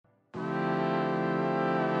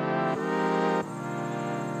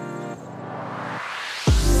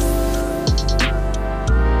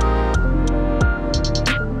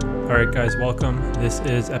right, guys, welcome. This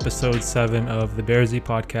is episode 7 of the Bearsy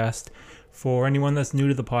podcast. For anyone that's new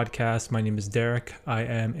to the podcast, my name is Derek. I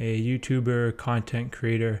am a YouTuber, content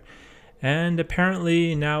creator, and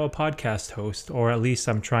apparently now a podcast host, or at least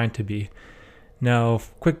I'm trying to be. Now,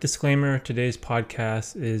 quick disclaimer, today's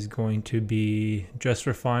podcast is going to be just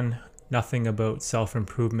for fun, nothing about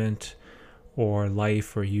self-improvement or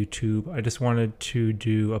life or YouTube. I just wanted to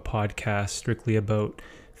do a podcast strictly about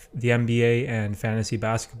the NBA and fantasy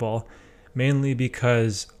basketball, mainly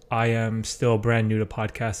because I am still brand new to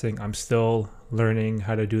podcasting. I'm still learning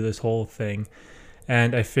how to do this whole thing,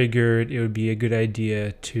 and I figured it would be a good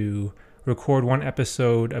idea to record one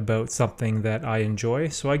episode about something that I enjoy,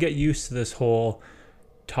 so I get used to this whole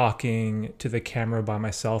talking to the camera by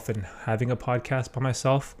myself and having a podcast by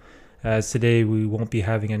myself, as today we won't be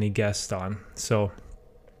having any guests on. So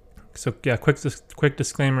yeah, quick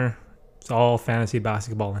disclaimer, it's all fantasy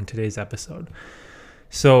basketball in today's episode.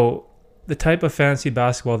 So the type of fantasy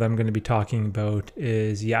basketball that I'm going to be talking about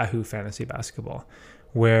is Yahoo Fantasy Basketball,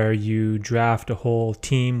 where you draft a whole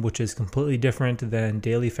team, which is completely different than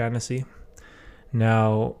daily fantasy.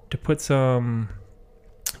 Now, to put some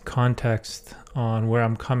context on where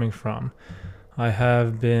I'm coming from, I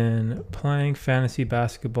have been playing fantasy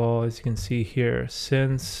basketball, as you can see here,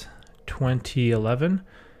 since 2011.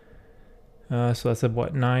 So that's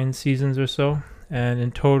about 9 seasons or so. And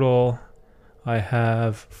in total, I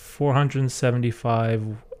have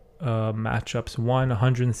 475 matchups won,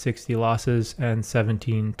 160 losses, and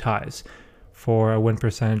 17 ties for a win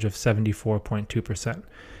percentage of 74.2%.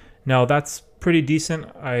 Now, that's pretty decent.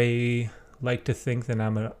 I like to think that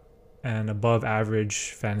I'm an above average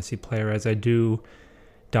fantasy player, as I do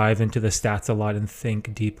dive into the stats a lot and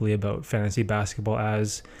think deeply about fantasy basketball,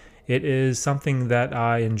 as it is something that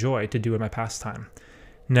I enjoy to do in my pastime.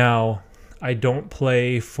 Now, I don't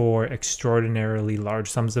play for extraordinarily large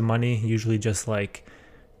sums of money, usually just like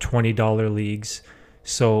 $20 leagues.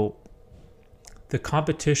 So the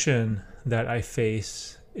competition that I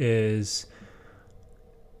face is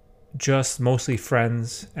just mostly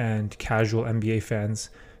friends and casual NBA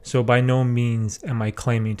fans. So by no means am I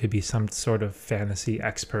claiming to be some sort of fantasy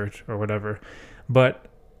expert or whatever, but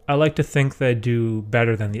I like to think that I do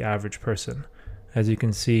better than the average person. As you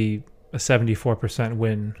can see, a 74%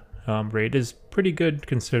 win rate is pretty good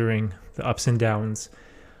considering the ups and downs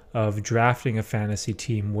of drafting a fantasy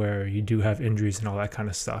team where you do have injuries and all that kind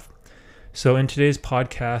of stuff. So in today's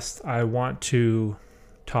podcast, I want to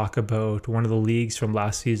talk about one of the leagues from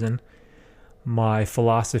last season, my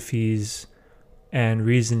philosophies and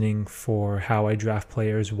reasoning for how I draft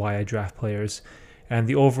players, why I draft players, and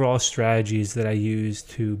the overall strategies that I use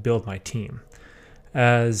to build my team.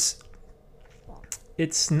 As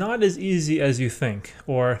it's not as easy as you think,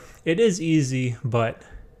 or it is easy, but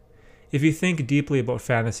if you think deeply about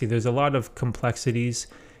fantasy, there's a lot of complexities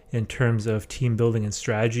in terms of team building and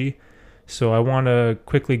strategy. So I want to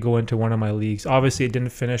quickly go into one of my leagues. Obviously, it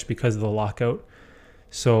didn't finish because of the lockout,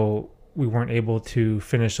 so we weren't able to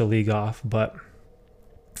finish the league off, but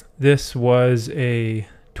this was a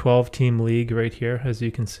 12-team league right here, as you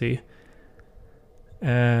can see.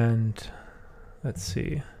 And let's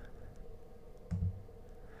see.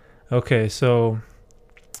 Okay, so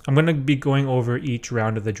I'm going to be going over each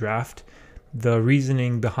round of the draft, the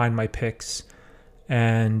reasoning behind my picks,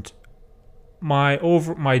 and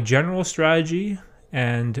my general strategy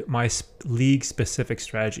and my league specific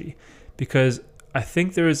strategy, because I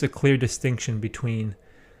think there is a clear distinction between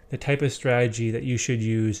the type of strategy that you should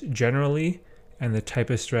use generally and the type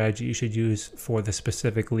of strategy you should use for the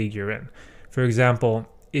specific league you're in. For example,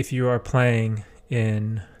 if you are playing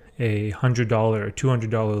in a $100 or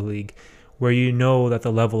 $200 league where you know that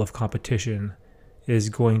the level of competition is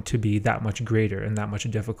going to be that much greater and that much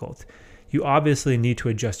difficult, you obviously need to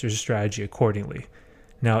adjust your strategy accordingly.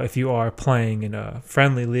 Now, if you are playing in a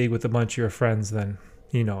friendly league with a bunch of your friends, then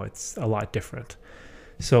it's a lot different.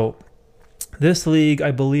 So this league, I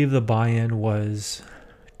believe the buy-in was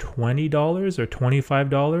 $20 or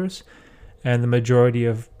 $25, and the majority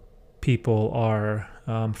of people are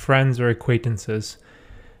friends or acquaintances.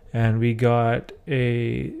 And we got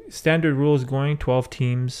a standard rules going, 12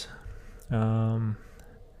 teams,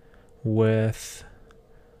 with,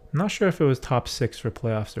 I'm not sure if it was top 6 for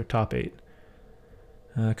playoffs or top 8,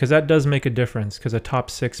 because that does make a difference, because a top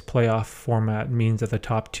 6 playoff format means that the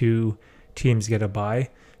top 2 teams get a bye,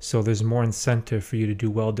 so there's more incentive for you to do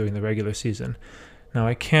well during the regular season. Now,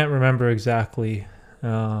 I can't remember exactly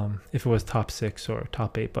if it was top 6 or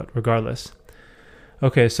top 8, but regardless.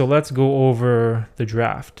 Okay, so let's go over the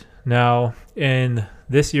draft. Now, in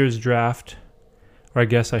this year's draft, or I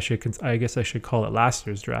guess I should call it last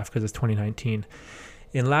year's draft because it's 2019.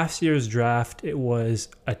 In last year's draft, it was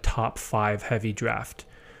a top 5 heavy draft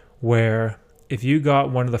where if you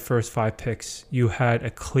got one of the first 5 picks, you had a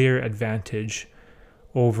clear advantage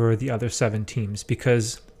over the other 7 teams,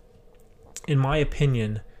 because in my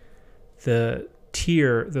opinion, the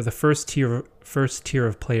first tier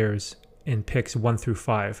of players in picks 1 through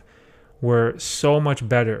 5 were so much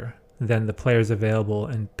better than the players available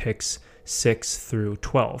in picks 6 through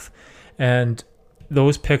 12. And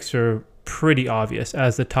those picks are pretty obvious,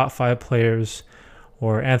 as the top 5 players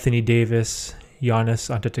were Anthony Davis, Giannis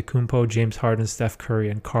Antetokounmpo, James Harden, Steph Curry,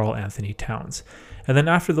 and Karl Anthony Towns. And then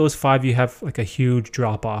after those 5, you have like a huge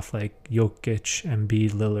drop off, like Jokic,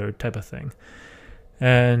 Embiid, Lillard type of thing.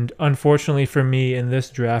 And unfortunately for me in this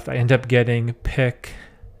draft, I end up getting pick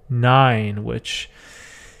 9, which,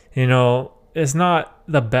 is not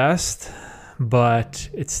the best, but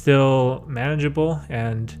it's still manageable.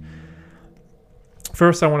 And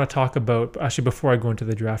first I want to talk about, actually before I go into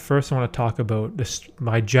the draft, first I want to talk about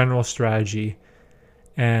my general strategy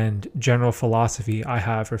and general philosophy I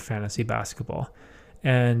have for fantasy basketball.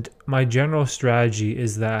 And my general strategy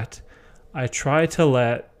is that I try to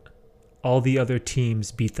let all the other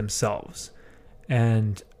teams beat themselves.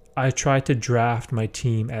 And I try to draft my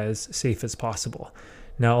team as safe as possible.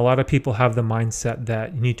 Now, a lot of people have the mindset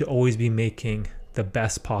that you need to always be making the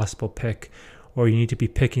best possible pick, or you need to be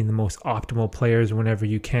picking the most optimal players whenever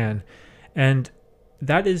you can. And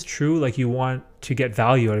that is true. Like, you want to get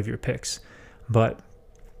value out of your picks. But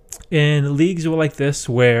in leagues like this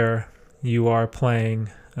where you are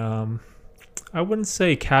playing, I wouldn't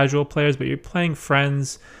say casual players, but you're playing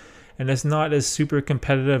friends, and it's not as super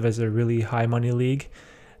competitive as a really high money league,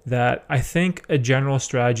 that I think a general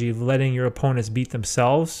strategy of letting your opponents beat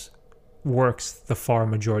themselves works the far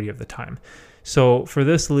majority of the time. So for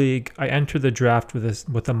this league, I entered the draft with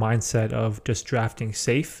the mindset of just drafting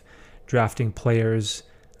safe, drafting players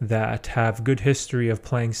that have good history of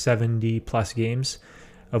playing 70 plus games,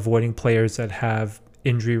 avoiding players that have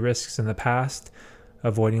injury risks in the past,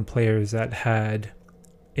 avoiding players that had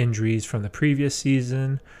injuries from the previous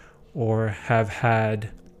season or have had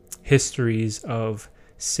histories of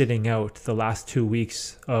sitting out the last 2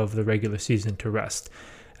 weeks of the regular season to rest.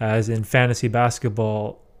 As in fantasy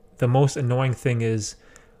basketball, the most annoying thing is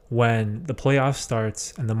when the playoff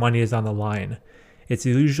starts and the money is on the line. It's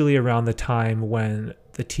usually around the time when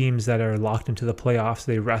the teams that are locked into the playoffs,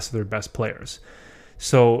 they rest their best players.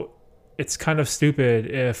 So it's kind of stupid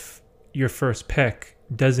if your first pick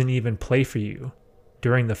doesn't even play for you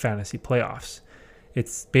during the fantasy playoffs.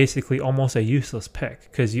 It's basically almost a useless pick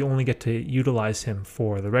because you only get to utilize him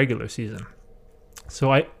for the regular season.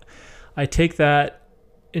 So I take that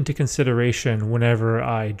into consideration whenever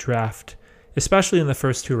I draft, especially in the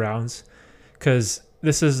first 2 rounds, because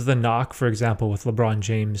this is the knock, for example, with LeBron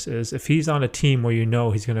James, is if he's on a team where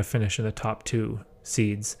he's going to finish in the top 2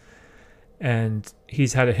 seeds, and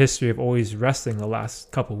he's had a history of always resting the last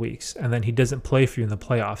couple weeks, and then he doesn't play for you in the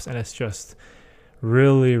playoffs, and it's just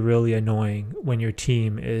really, really annoying when your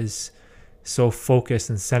team is so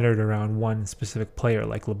focused and centered around one specific player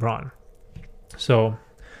like LeBron. So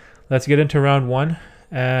let's get into round 1.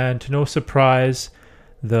 And to no surprise,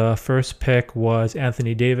 the first pick was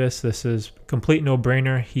Anthony Davis. This is complete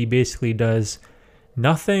no-brainer. He basically does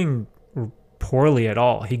nothing poorly at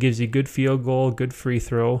all. He gives you good field goal, good free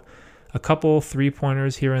throw, a couple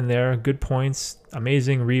 3-pointers here and there, good points,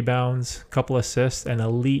 amazing rebounds, couple assists, and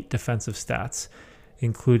elite defensive stats,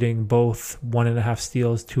 including both 1.5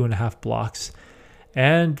 steals, 2.5 blocks,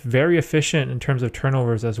 and very efficient in terms of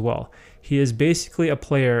turnovers as well. He is basically a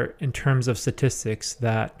player in terms of statistics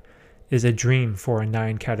that is a dream for a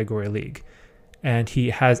 9-category league. And he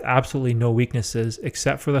has absolutely no weaknesses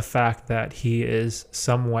except for the fact that he is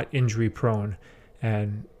somewhat injury prone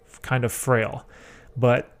and kind of frail.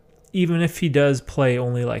 But even if he does play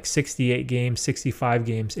only like 68 games, 65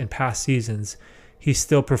 games in past seasons, he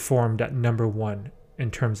still performed at number 1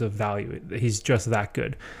 in terms of value. He's just that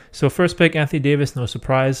good. So first pick, Anthony Davis, no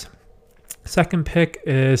surprise. Second pick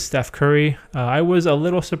is Steph Curry. I was a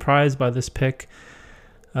little surprised by this pick.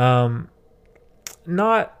 Not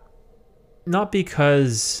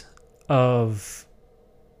because of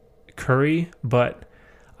Curry, but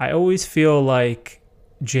I always feel like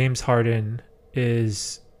James Harden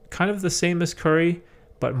is kind of the same as Curry,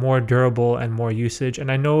 but more durable and more usage.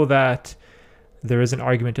 And I know that there is an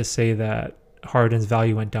argument to say that Harden's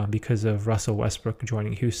value went down because of Russell Westbrook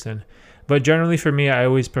joining Houston. But generally for me, I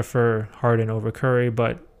always prefer Harden over Curry,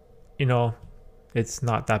 but it's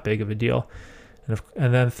not that big of a deal.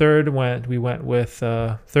 And then third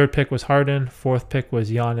pick was Harden, fourth pick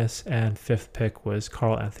was Giannis, and fifth pick was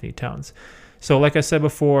Karl Anthony Towns. So like I said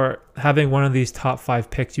before, having one of these top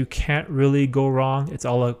 5 picks, you can't really go wrong. It's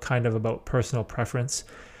all kind of about personal preference.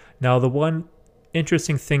 Now, the one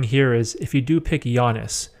interesting thing here is if you do pick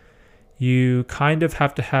Giannis, you kind of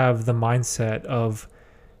have to have the mindset of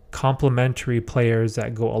complementary players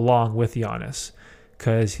that go along with Giannis,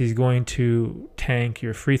 because he's going to tank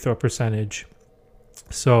your free throw percentage.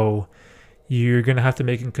 So you're going to have to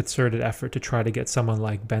make a concerted effort to try to get someone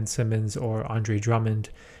like Ben Simmons or Andre Drummond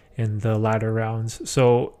in the latter rounds.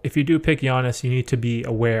 So if you do pick Giannis, you need to be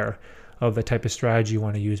aware of the type of strategy you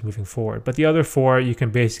want to use moving forward. But the other 4, you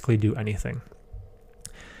can basically do anything.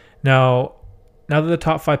 Now that the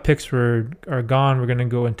top 5 picks are gone, we're going to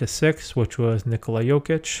go into 6, which was Nikola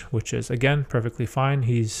Jokic, which is, again, perfectly fine.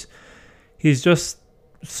 He's just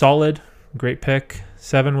solid, great pick.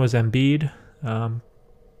 7 was Embiid,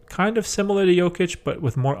 kind of similar to Jokic, but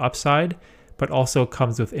with more upside, but also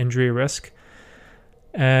comes with injury risk.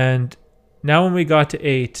 And now when we got to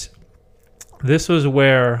 8, this was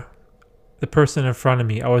where the person in front of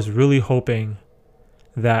me, I was really hoping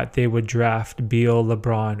that they would draft Beal,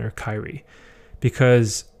 LeBron, or Kyrie,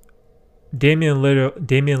 because Damian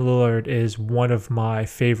Lillard is one of my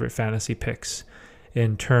favorite fantasy picks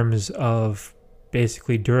in terms of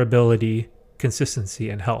basically durability, consistency,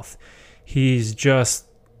 and health. He's just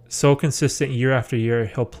so consistent year after year.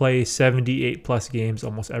 He'll play 78 plus games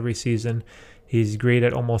almost every season. He's great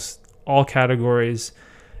at almost all categories,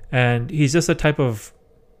 and he's just a type of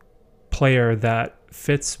player that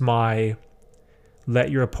fits my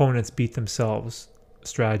let your opponents beat themselves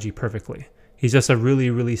strategy perfectly. He's just a really,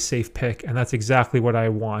 really safe pick, and that's exactly what I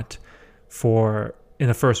want for in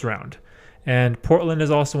the first round. And Portland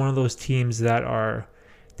is also one of those teams that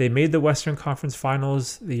they made the Western Conference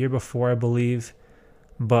Finals the year before, I believe,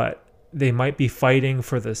 but they might be fighting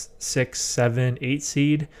for the 6, 7, 8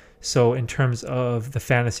 seed. So in terms of the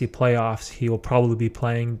fantasy playoffs, he will probably be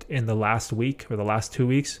playing in the last week or the last 2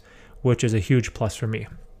 weeks, which is a huge plus for me.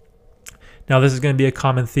 Now, this is going to be a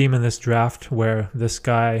common theme in this draft where this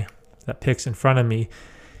guy that picks in front of me,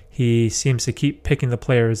 he seems to keep picking the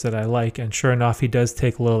players that I like. And sure enough, he does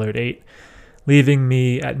take Lillard 8, leaving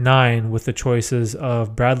me at 9 with the choices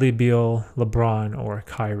of Bradley Beal, LeBron, or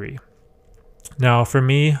Kyrie. Now, for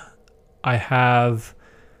me, I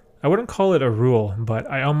wouldn't call it a rule, but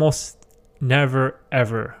I almost never,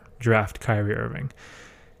 ever draft Kyrie Irving.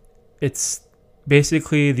 It's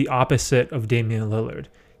basically the opposite of Damian Lillard.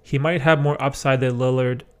 He might have more upside than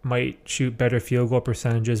Lillard, might shoot better field goal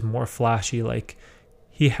percentages, more flashy. Like,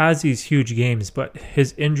 he has these huge games, but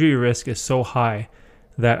his injury risk is so high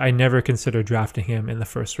that I never considered drafting him in the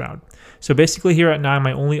first round. So basically here at 9,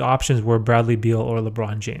 my only options were Bradley Beal or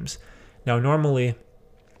LeBron James. Now, normally,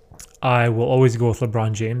 I will always go with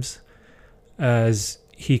LeBron James, as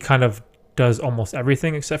he kind of does almost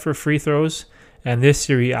everything except for free throws. And this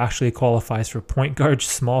year he actually qualifies for point guard,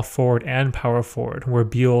 small forward, and power forward, where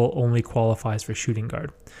Beal only qualifies for shooting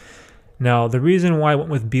guard. Now, the reason why I went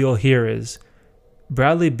with Beal here is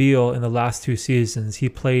Bradley Beal in the last 2 seasons, he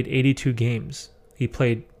played 82 games. He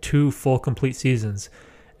played 2 full complete seasons.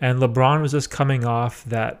 And LeBron was just coming off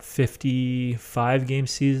that 55 game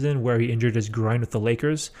season where he injured his groin with the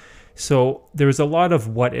Lakers. So there was a lot of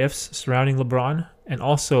what ifs surrounding LeBron. And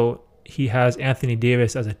also he has Anthony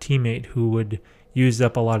Davis as a teammate who would use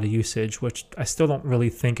up a lot of usage, which I still don't really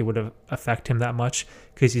think it would affect him that much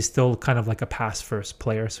because he's still kind of like a pass first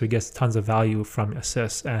player. So he gets tons of value from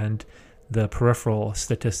assists and the peripheral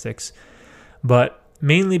statistics. But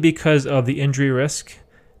mainly because of the injury risk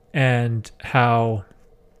and how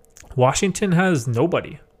Washington has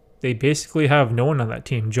nobody. They basically have no one on that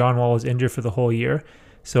team. John Wall was injured for the whole year.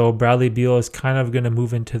 So Bradley Beal is kind of going to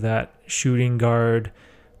move into that shooting guard,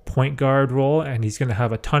 point guard role, and he's going to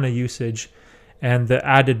have a ton of usage. And the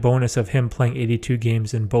added bonus of him playing 82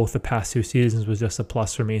 games in both the past 2 seasons was just a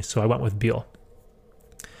plus for me. So I went with Beal.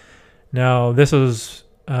 Now, this was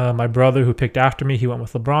my brother who picked after me. He went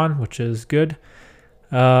with LeBron, which is good.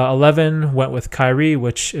 11 went with Kyrie,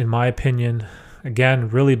 which in my opinion, again,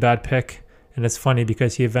 really bad pick. And it's funny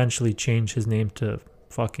because he eventually changed his name to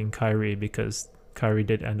fucking Kyrie because Kyrie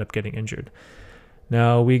did end up getting injured.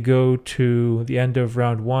 Now we go to the end of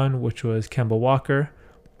round 1, which was Kemba Walker.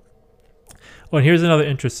 Oh, and here's another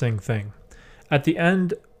interesting thing. At the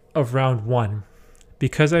end of round 1,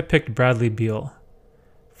 because I picked Bradley Beal,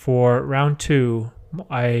 for round 2,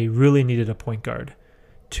 I really needed a point guard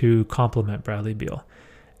to complement Bradley Beal.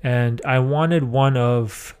 And I wanted one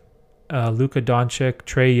of Luka Doncic,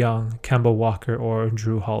 Trae Young, Kemba Walker, or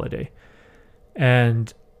Drew Holiday.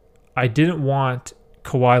 And I didn't want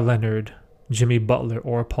Kawhi Leonard, Jimmy Butler,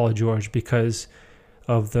 or Paul George because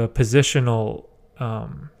of the positional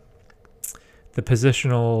the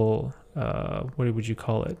positional, what would you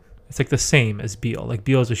call it? It's like the same as Beal. Like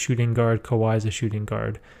Beal's a shooting guard, Kawhi's a shooting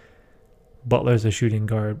guard, Butler's a shooting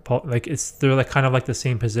guard. They're like kind of like the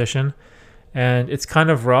same position. And it's kind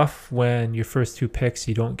of rough when your first 2 picks,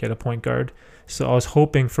 you don't get a point guard. So I was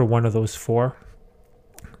hoping for one of those 4.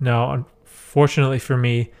 Now, unfortunately for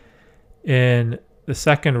me, in the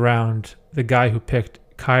second round, the guy who picked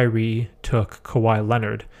Kyrie took Kawhi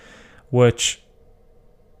Leonard, which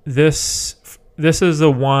this is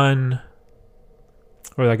the one,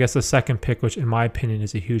 or I guess the second pick, which in my opinion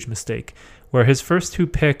is a huge mistake, where his first 2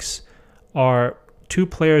 picks are 2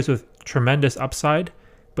 players with tremendous upside,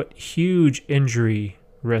 but huge injury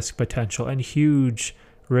risk potential and huge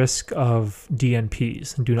risk of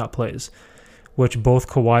DNPs, do not plays, which both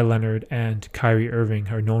Kawhi Leonard and Kyrie Irving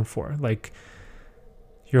are known for. Like,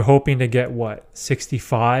 you're hoping to get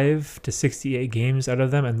 65 to 68 games out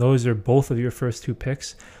of them, and those are both of your first 2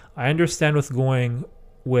 picks. I understand with going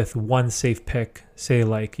with one safe pick, say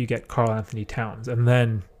like you get Karl Anthony Towns, and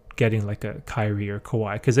then getting like a Kyrie or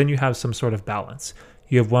Kawhi, because then you have some sort of balance.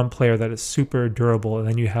 You have one player that is super durable, and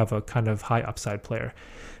then you have a kind of high upside player.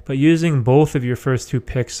 But using both of your first 2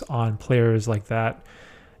 picks on players like that,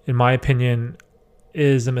 in my opinion,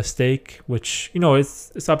 is a mistake, which,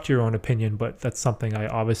 it's up to your own opinion, but that's something I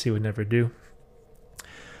obviously would never do.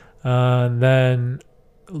 Then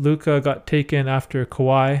Luka got taken after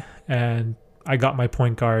Kawhi, and I got my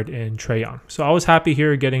point guard in Trae Young. So I was happy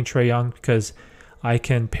here getting Trae Young because I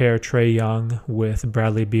can pair Trae Young with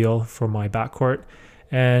Bradley Beal for my backcourt,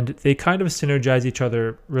 and they kind of synergize each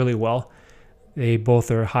other really well. They both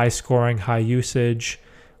are high scoring, high usage,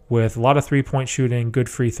 with a lot of 3-point shooting, good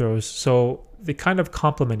free throws. So they kind of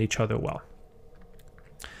complement each other well.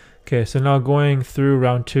 Okay, so now going through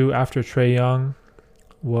round 2 after Trae Young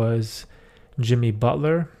was Jimmy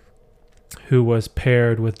Butler, who was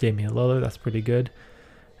paired with Damian Lillard. That's pretty good.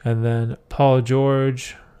 And then Paul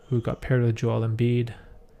George, who got paired with Joel Embiid.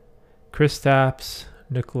 Kristaps,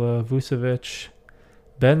 Nikola Vucevic.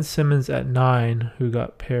 Ben Simmons at 9, who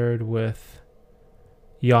got paired with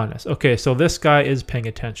Giannis. Okay, so this guy is paying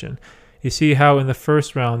attention. You see how in the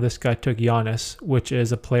first round, this guy took Giannis, which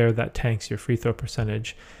is a player that tanks your free throw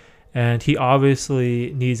percentage. And he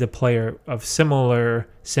obviously needs a player of similar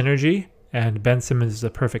synergy, and Ben Simmons is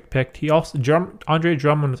a perfect pick. Andre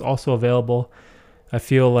Drummond is also available. I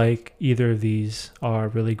feel like either of these are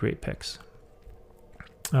really great picks.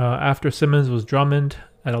 After Simmons was Drummond.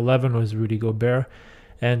 At 11 was Rudy Gobert.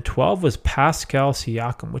 And 12 was Pascal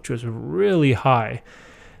Siakam, which was really high.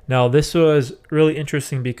 Now, this was really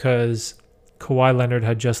interesting because Kawhi Leonard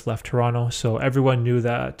had just left Toronto, so everyone knew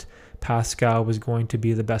that Pascal was going to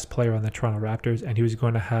be the best player on the Toronto Raptors, and he was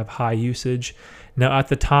going to have high usage. Now, at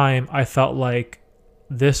the time, I felt like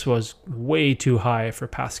this was way too high for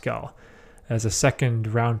Pascal as a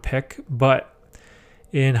second round pick, but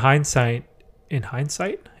in hindsight,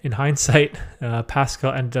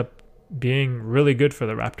 Pascal ended up being really good for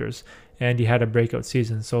the Raptors, and he had a breakout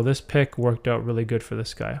season. So this pick worked out really good for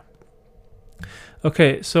this guy.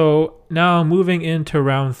 Okay, so now moving into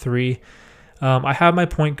round 3, I have my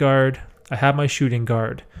point guard, I have my shooting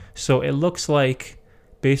guard. So it looks like,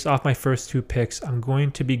 based off my first 2 picks, I'm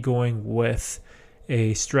going to be going with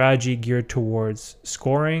a strategy geared towards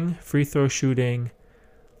scoring, free throw shooting,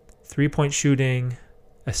 3-point shooting,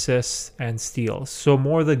 assists, and steals. So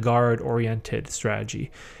more the guard-oriented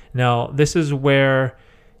strategy. Now, this is where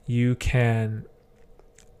you can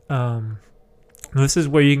kind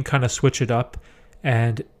of switch it up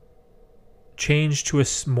and change to a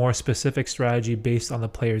more specific strategy based on the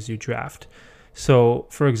players you draft. So,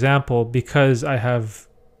 for example, because I have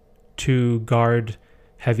 2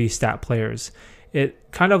 guard-heavy stat players,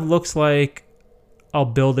 it kind of looks like I'll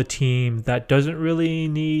build a team that doesn't really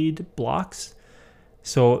need blocks.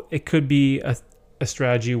 So it could be a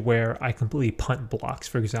strategy where I completely punt blocks,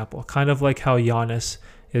 for example, kind of like how Giannis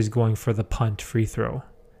is going for the punt free throw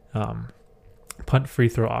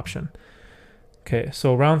option. Okay,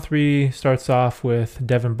 so round 3 starts off with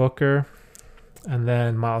Devin Booker and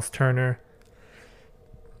then Miles Turner.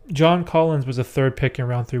 John Collins was a 3rd pick in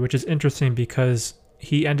round 3, which is interesting because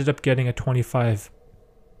he ended up getting a 25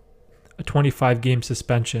 game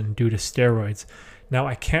suspension due to steroids. Now,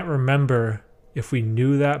 I can't remember if we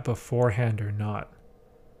knew that beforehand or not.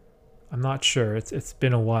 I'm not sure. It's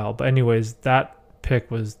been a while. But anyways, that pick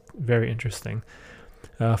was very interesting.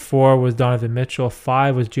 4 was Donovan Mitchell.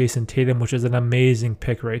 5 was Jason Tatum, which is an amazing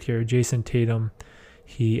pick right here. Jason Tatum,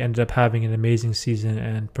 he ended up having an amazing season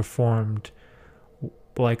and performed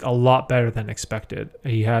like a lot better than expected.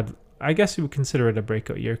 He had, I guess you would consider it a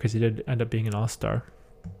breakout year because he did end up being an all-star.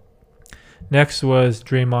 Next was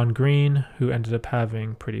Draymond Green, who ended up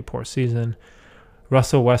having pretty poor season.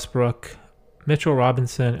 Russell Westbrook, Mitchell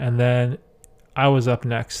Robinson, and then I was up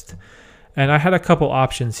next. And I had a couple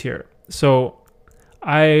options here. So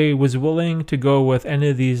I was willing to go with any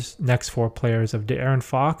of these next four players of De'Aaron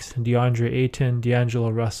Fox, DeAndre Ayton, D'Angelo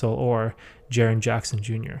Russell, or Jaren Jackson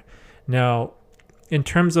Jr. Now, in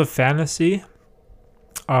terms of fantasy,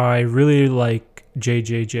 I really like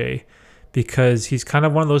JJJ because he's kind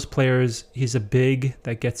of one of those players. He's a big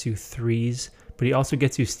that gets you threes, but he also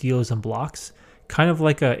gets you steals and blocks, kind of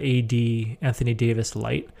like a AD Anthony Davis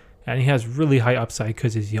light, and he has really high upside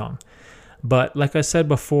because he's young. But like I said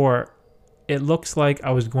before, it looks like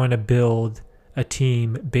I was going to build a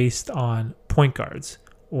team based on point guards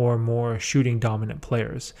or more shooting dominant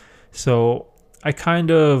players. So I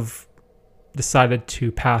kind of decided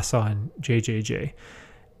to pass on JJJ.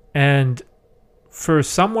 And for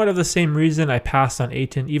somewhat of the same reason, I passed on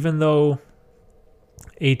Ayton, even though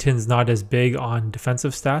Ayton's not as big on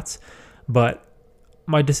defensive stats. But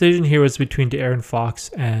my decision here was between De'Aaron Fox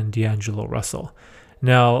and D'Angelo Russell.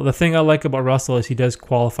 Now, the thing I like about Russell is he does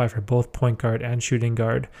qualify for both point guard and shooting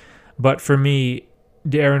guard. But for me,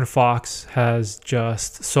 De'Aaron Fox has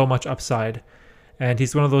just so much upside. And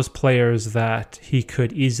he's one of those players that he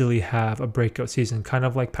could easily have a breakout season, kind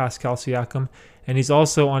of like Pascal Siakam. And he's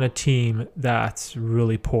also on a team that's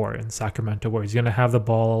really poor in Sacramento, where he's going to have the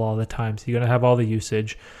ball all the time. So you're going to have all the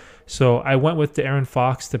usage. So I went with De'Aaron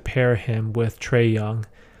Fox to pair him with Trae Young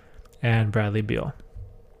and Bradley Beal.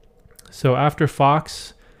 So after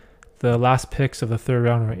Fox, the last picks of the third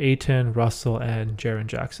round were Ayton, Russell, and Jaren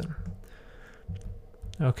Jackson.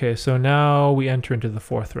 Okay, so now we enter into the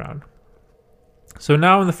fourth round. So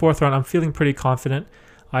now in the fourth round, I'm feeling pretty confident.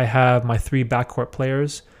 I have my three backcourt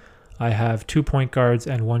players. I have 2 point guards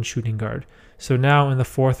and 1 shooting guard. So now in the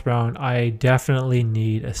fourth round, I definitely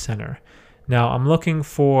need a center. Now I'm looking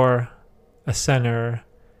for a center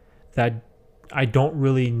that I don't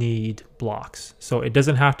really need blocks. So it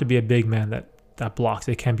doesn't have to be a big man that blocks.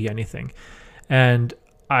 It can be anything. And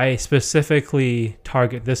I specifically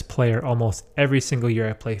target this player almost every single year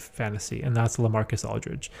I play fantasy, and that's LaMarcus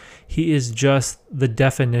Aldridge. He is just the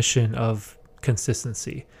definition of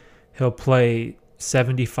consistency. He'll play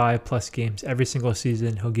 75 plus games every single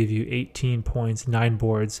season. He'll give you 18 points, 9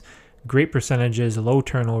 boards, great percentages, low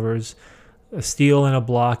turnovers, a steal and a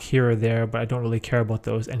block here or there, but I don't really care about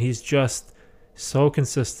those. And he's just so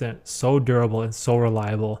consistent, so durable, and so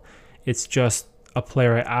reliable. It's just a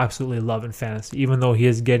player I absolutely love in fantasy, even though he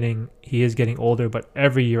is getting older, but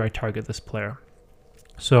every year I target this player.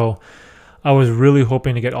 So I was really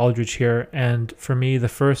hoping to get Aldridge here, and for me, the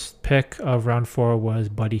first pick of round 4 was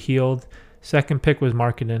Buddy Hield, second pick was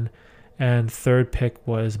Markkanen, and third pick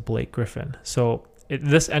was Blake Griffin. So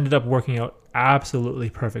this ended up working out absolutely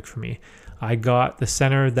perfect for me. I got the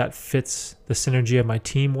center that fits the synergy of my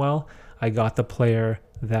team well. I got the player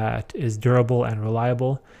that is durable and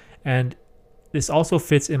reliable, and this also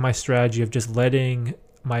fits in my strategy of just letting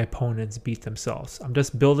my opponents beat themselves. I'm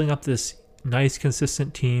just building up this nice,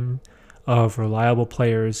 consistent team of reliable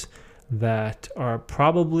players that are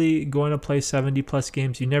probably going to play 70 plus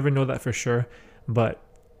games. You never know that for sure. But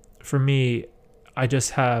for me, I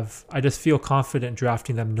just feel confident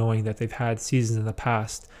drafting them knowing that they've had seasons in the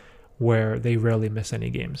past where they rarely miss any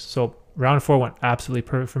games. So round 4 went absolutely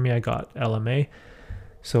perfect for me. I got LMA.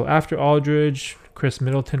 So after Aldridge, Chris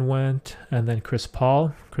Middleton went, and then Chris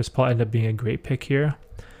Paul. Chris Paul ended up being a great pick here.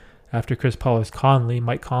 After Chris Paul was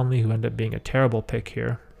Mike Conley, who ended up being a terrible pick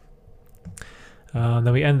here.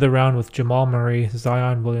 Then we end the round with Jamal Murray,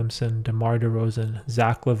 Zion Williamson, DeMar DeRozan,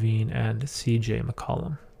 Zach LaVine, and CJ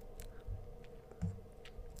McCollum.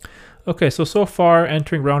 Okay, so far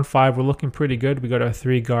entering round 5, we're looking pretty good. We got our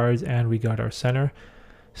 3 guards and we got our center.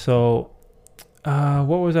 So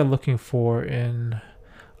what was I looking for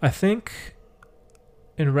I think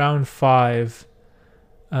in round 5,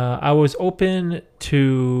 I was open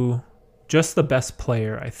to just the best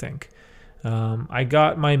player, I think. I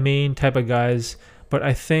got my main type of guys, but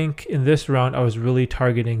I think in this round, I was really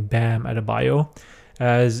targeting Bam Adebayo.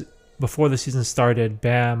 As before the season started,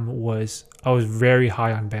 I was very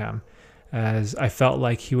high on Bam, as I felt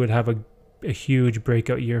like he would have a huge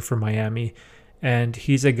breakout year for Miami. And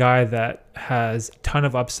he's a guy that has a ton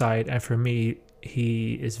of upside, and for me,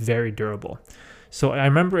 he is very durable. So I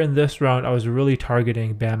remember in this round, I was really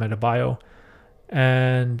targeting Bam Adebayo.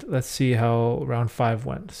 And let's see how round 5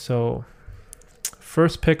 went. So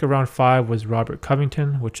first pick of round 5 was Robert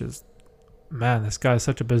Covington, which is, man, this guy is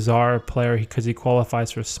such a bizarre player because he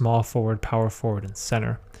qualifies for small forward, power forward, and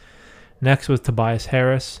center. Next was Tobias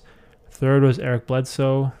Harris. Third was Eric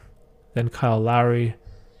Bledsoe, then Kyle Lowry,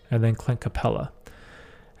 and then Clint Capella.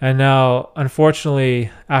 And now,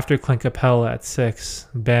 unfortunately, after Clint Capella at 6,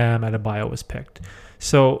 Bam Adebayo was picked.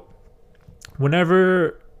 So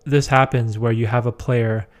whenever this happens where you have a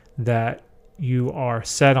player that you are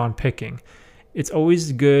set on picking, it's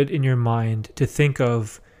always good in your mind to think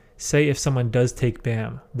of, say if someone does take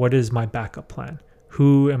Bam, what is my backup plan?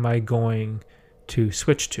 Who am I going to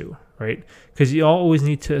switch to, right? Because you always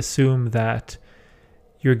need to assume that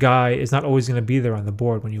your guy is not always going to be there on the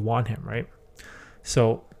board when you want him, right?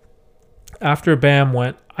 So after Bam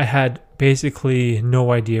went, I had basically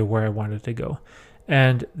no idea where I wanted to go.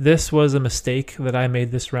 And this was a mistake that I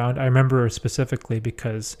made this round. I remember specifically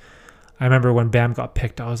because I remember when Bam got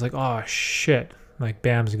picked, I was like, oh shit, like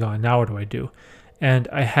Bam's gone. Now what do I do? And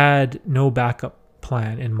I had no backup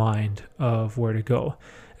plan in mind of where to go,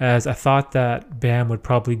 as I thought that Bam would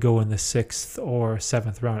probably go in the 6th or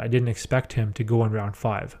 7th round. I didn't expect him to go in round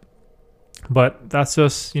 5. But that's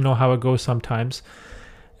just, how it goes sometimes.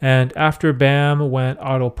 And after Bam went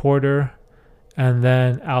Otto Porter and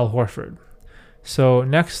then Al Horford. So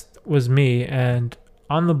next was me, and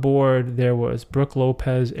on the board there was Brook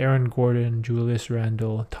Lopez, Aaron Gordon, Julius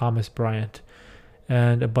Randle, Thomas Bryant,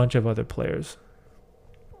 and a bunch of other players.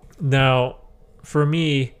 Now, for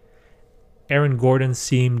me, Aaron Gordon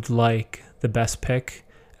seemed like the best pick,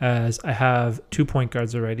 as I have 2 point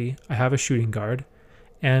guards already, I have a shooting guard,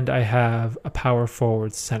 and I have a power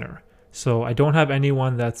forward center. So I don't have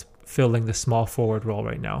anyone that's filling the small forward role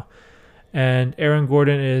right now. And Aaron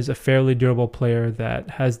Gordon is a fairly durable player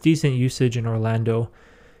that has decent usage in Orlando.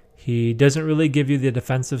 He doesn't really give you the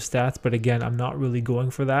defensive stats, but again, I'm not really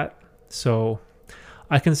going for that. So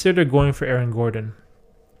I consider going for Aaron Gordon.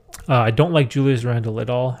 I don't like Julius Randle at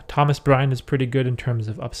all. Thomas Bryant is pretty good in terms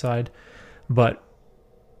of upside, but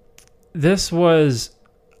this was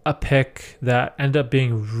a pick that ended up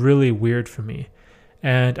being really weird for me.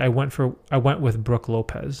 And I went with Brook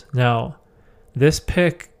Lopez. Now, this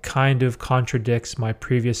pick kind of contradicts my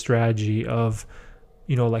previous strategy of,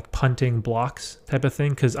 like punting blocks type of thing,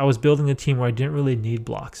 because I was building a team where I didn't really need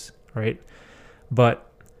blocks, right?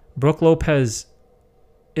 But Brook Lopez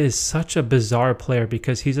is such a bizarre player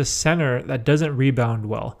because he's a center that doesn't rebound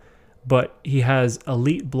well, but he has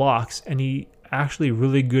elite blocks and he actually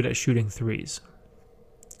really good at shooting threes.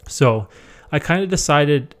 So I kind of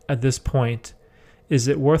decided at this point, is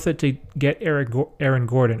it worth it to get Aaron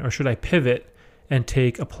Gordon, or should I pivot and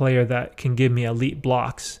take a player that can give me elite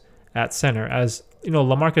blocks at center? As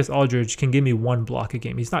LaMarcus Aldridge can give me 1 block a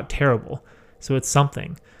game. He's not terrible, so it's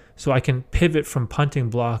something. So I can pivot from punting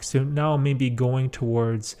blocks to now maybe going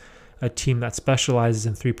towards a team that specializes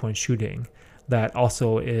in 3-point shooting that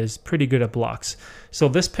also is pretty good at blocks. So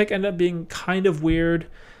this pick ended up being kind of weird.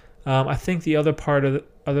 I think the other part of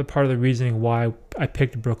the reasoning why I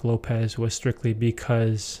picked Brook Lopez was strictly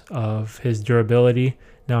because of his durability.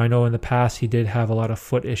 Now, I know in the past he did have a lot of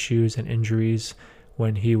foot issues and injuries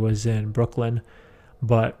when he was in Brooklyn,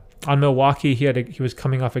 but on Milwaukee, he was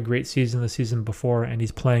coming off a great season the season before, and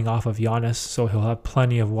he's playing off of Giannis, so he'll have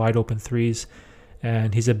plenty of wide open threes,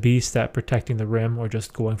 and he's a beast at protecting the rim or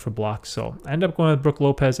just going for blocks. So I end up going with Brook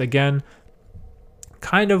Lopez again.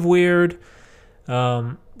 Kind of weird,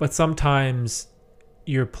 but sometimes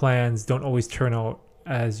your plans don't always turn out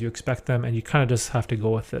as you expect them, and you kind of just have to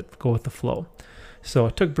go with it, go with the flow. So I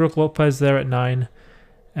took Brook Lopez there at 9,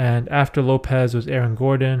 and after Lopez was Aaron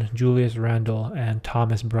Gordon, Julius Randle, and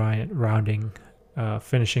Thomas Bryant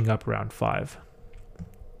finishing up round 5.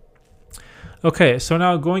 Okay, so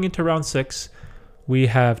now going into round 6, we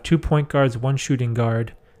have 2 point guards, 1 shooting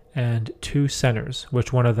guard, and 2 centers,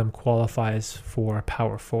 which one of them qualifies for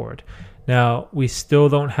power forward. Now, we still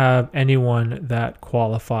don't have anyone that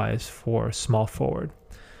qualifies for small forward.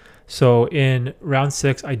 So in round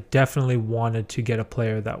 6, I definitely wanted to get a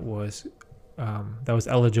player that was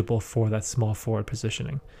eligible for that small forward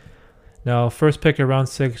positioning. Now, first pick of round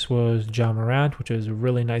 6 was Ja Morant, which is a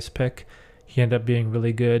really nice pick. He ended up being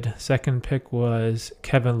really good. Second pick was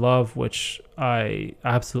Kevin Love, which I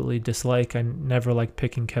absolutely dislike. I never like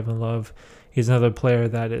picking Kevin Love. He's another player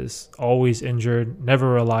that is always injured, never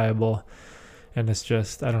reliable, and it's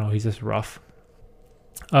just, I don't know, he's just rough.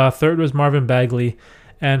 Third was Marvin Bagley.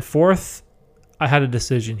 And fourth, I had a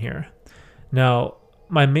decision here. Now,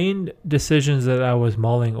 my main decisions that I was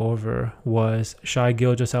mulling over was Shai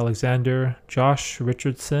Gilgeous-Alexander, Josh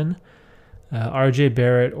Richardson, RJ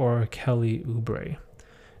Barrett, or Kelly Oubre.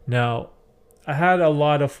 Now, I had a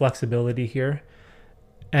lot of flexibility here,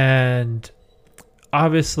 and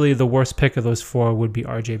obviously the worst pick of those 4 would be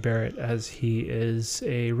RJ Barrett, as he is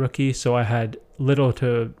a rookie, so I had little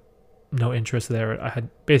to no interest there. I had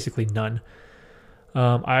basically none.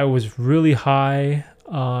 I was really high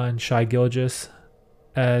on Shai Gilgeous,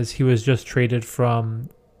 as he was just traded from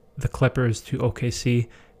the Clippers to OKC,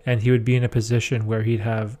 and he would be in a position where he'd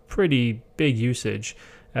have pretty big usage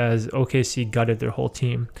as OKC gutted their whole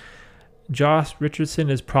team. Josh Richardson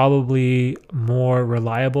is probably more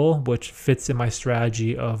reliable, which fits in my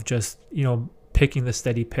strategy of just, picking the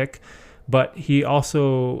steady pick. But he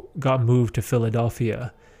also got moved to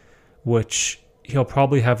Philadelphia, which he'll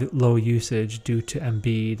probably have low usage due to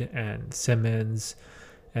Embiid and Simmons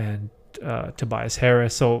and Tobias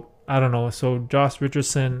Harris. So I don't know. So Josh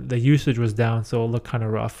Richardson, the usage was down, so it looked kind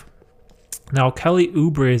of rough. Now Kelly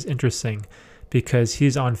Oubre is interesting because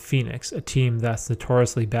he's on Phoenix, a team that's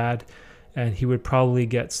notoriously bad, and he would probably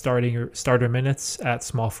get starter minutes at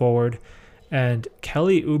small forward. And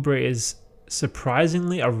Kelly Oubre is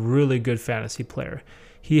surprisingly a really good fantasy player.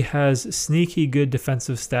 He has sneaky good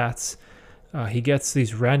defensive stats. He gets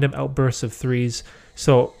these random outbursts of threes.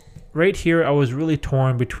 So right here, I was really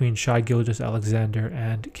torn between Shai Gilgeous-Alexander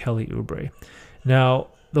and Kelly Oubre. Now,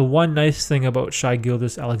 the one nice thing about Shai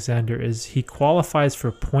Gilgeous-Alexander is he qualifies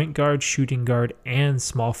for point guard, shooting guard, and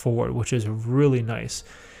small forward, which is really nice.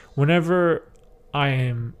 Whenever I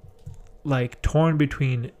am torn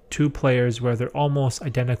between two players where they're almost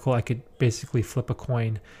identical, I could basically flip a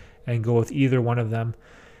coin and go with either one of them.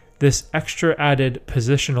 This extra added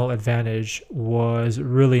positional advantage was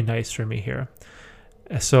really nice for me here.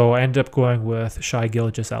 So I ended up going with Shai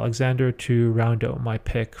Gilgeous-Alexander to round out my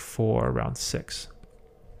pick for round 6.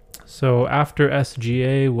 So after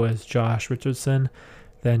SGA was Josh Richardson,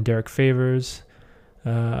 then Derek Favors,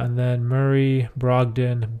 and then Murray,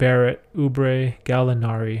 Brogdon, Barrett, Oubre,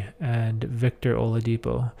 Gallinari, and Victor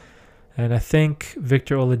Oladipo. And I think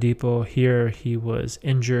Victor Oladipo here, he was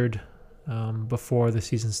injured before the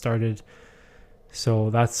season started. So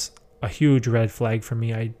that's a huge red flag for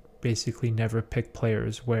me. I basically never pick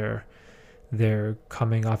players where they're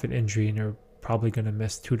coming off an injury and are probably going to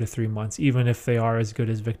miss 2 to 3 months, even if they are as good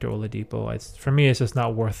as Victor Oladipo. For me, it's just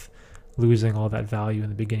not worth losing all that value in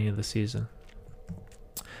the beginning of the season.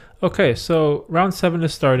 Okay, so round 7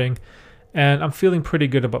 is starting, and I'm feeling pretty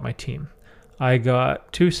good about my team. I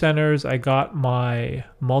got 2 centers. I got my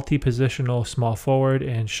multi-positional small forward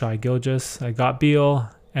in Shai Gilgeous. I got Beal,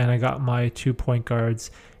 and I got my 2 point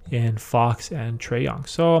guards in Fox and Trae Young.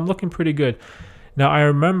 So I'm looking pretty good. Now, I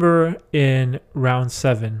remember in round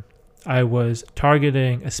 7, I was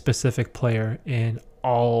targeting a specific player in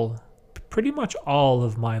pretty much all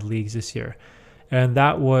of my leagues this year. And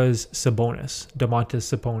that was Domantas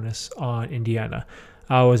Sabonis on Indiana.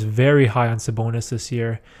 I was very high on Sabonis this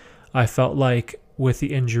year. I felt like with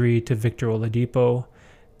the injury to Victor Oladipo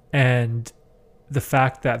and the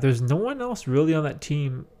fact that there's no one else really on that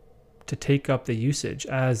team to take up the usage,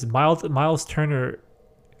 as Miles Turner,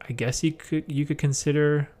 I guess you could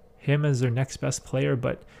consider him as their next best player,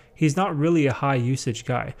 but he's not really a high usage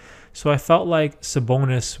guy. So I felt like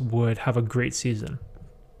Sabonis would have a great season.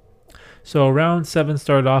 So round 7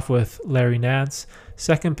 started off with Larry Nance.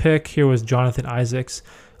 Second pick here was Jonathan Isaac.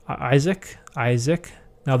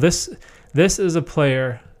 Now this is a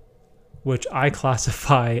player which I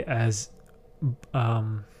classify as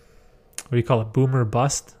boomer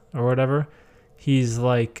bust or whatever. He's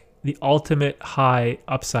like the ultimate high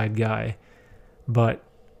upside guy, but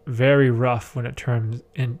very rough when it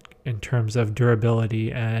in terms of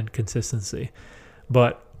durability and consistency.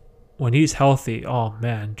 But when he's healthy, oh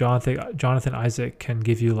man, Jonathan Isaac can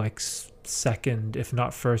give you like second, if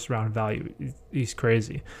not first round value. He's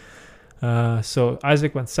crazy. So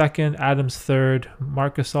Isaac went second, Adams third,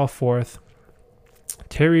 Marc Gasol fourth,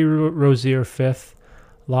 Terry Rozier fifth,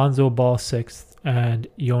 Lonzo Ball sixth, and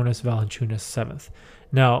Jonas Valanciunas seventh.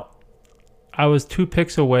 Now, I was 2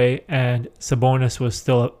 picks away, and Sabonis was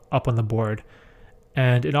still up on the board.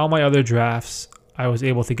 And in all my other drafts, I was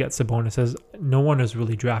able to get Sabonis as no one has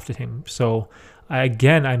really drafted him. So I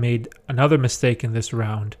made another mistake in this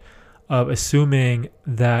round of assuming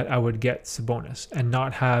that I would get Sabonis and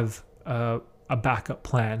not have a backup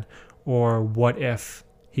plan, or what if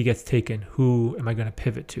he gets taken, who am I going to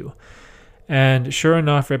pivot to? And sure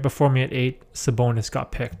enough, right before me at 8, Sabonis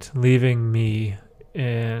got picked, leaving me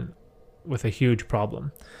with a huge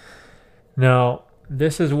problem. Now,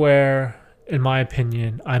 this is where, in my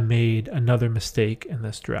opinion, I made another mistake in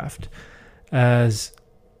this draft, as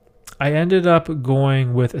I ended up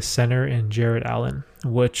going with a center in Jared Allen,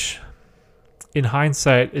 which in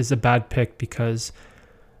hindsight is a bad pick because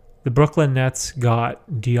the Brooklyn Nets got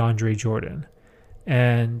DeAndre Jordan.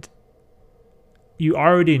 And you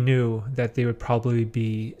already knew that they would probably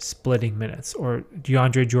be splitting minutes, or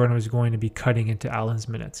DeAndre Jordan was going to be cutting into Allen's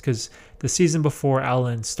minutes, because the season before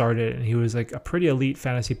Allen started, and he was like a pretty elite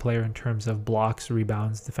fantasy player in terms of blocks,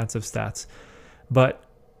 rebounds, defensive stats. But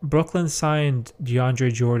Brooklyn signed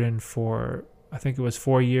DeAndre Jordan for, I think it was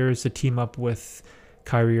 4 years, to team up with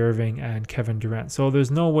Kyrie Irving and Kevin Durant. So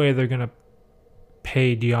there's no way they're going to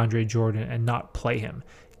pay DeAndre Jordan and not play him.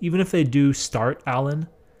 Even if they do start Allen,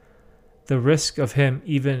 the risk of him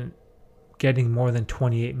even getting more than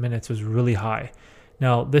 28 minutes was really high.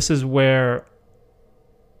 Now, this is where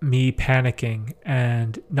me panicking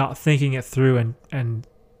and not thinking it through and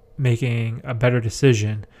making a better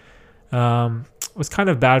decision was kind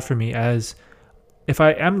of bad for me, as if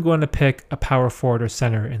I am going to pick a power forward or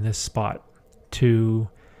center in this spot to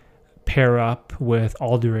pair up with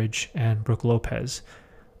Aldridge and Brook Lopez,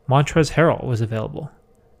 Montrezl Harrell was available.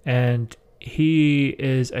 And he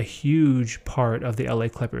is a huge part of the LA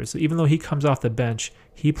Clippers. So even though he comes off the bench,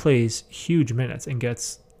 he plays huge minutes and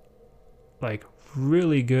gets like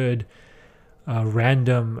really good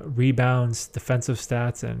random rebounds, defensive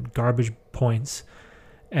stats, and garbage points.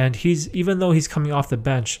 And even though he's coming off the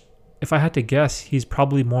bench, if I had to guess, he's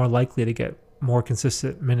probably more likely to get more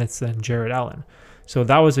consistent minutes than Jared Allen. So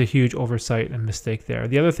that was a huge oversight and mistake there.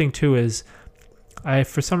 The other thing too is I,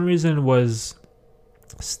 for some reason, was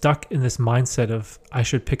stuck in this mindset of I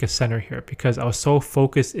should pick a center here, because I was so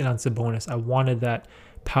focused in on Sabonis. I wanted that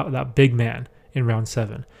big man in round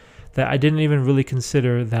 7 that I didn't even really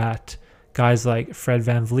consider that guys like Fred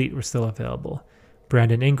VanVleet were still available.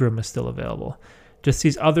 Brandon Ingram was still available. Just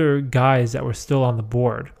these other guys that were still on the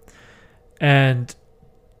board. And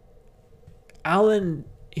Allen,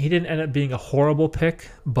 he didn't end up being a horrible pick,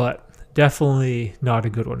 but definitely not a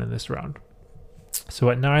good one in this round.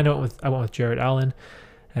 So at 9, I went with Jared Allen.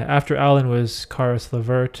 After Allen was Karis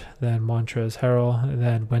LeVert, then Montrezl Harrell, and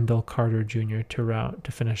then Wendell Carter Jr.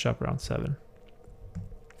 to finish up round 7.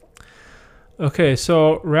 Okay,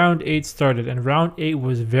 so round 8 started, and round 8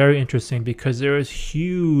 was very interesting because there was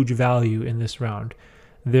huge value in this round.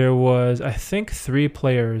 There was, I think, 3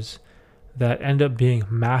 players that end up being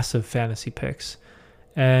massive fantasy picks,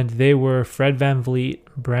 and they were Fred VanVleet,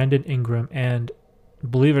 Brandon Ingram, and,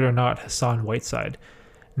 believe it or not, Hassan Whiteside.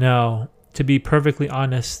 Now, to be perfectly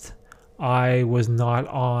honest, I was not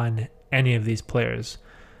on any of these players.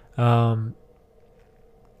 I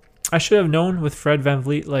should have known with Fred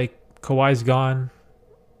VanVleet, like, Kawhi's gone,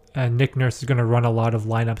 and Nick Nurse is going to run a lot of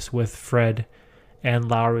lineups with Fred and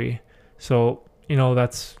Lowry. So,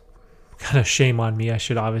 that's kind of shame on me. I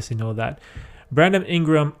should obviously know that. Brandon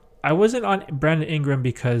Ingram, I wasn't on Brandon Ingram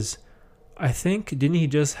because I think, didn't he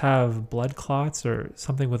just have blood clots or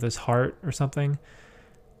something with his heart or something?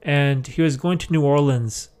 And he was going to New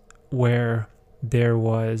Orleans, where there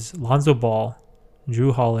was Lonzo Ball,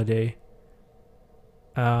 Drew Holiday,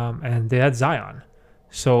 and they had Zion.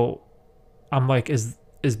 So I'm like, is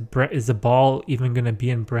the ball even going to be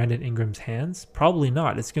in Brandon Ingram's hands? Probably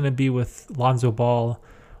not. It's going to be with Lonzo Ball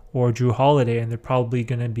or Drew Holiday, and they're probably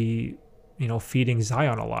going to be, feeding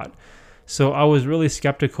Zion a lot. So I was really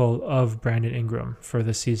skeptical of Brandon Ingram for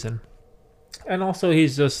this season. And also,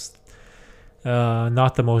 he's just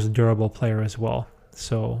not the most durable player as well,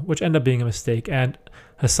 so which ended up being a mistake. And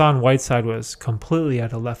Hassan Whiteside was completely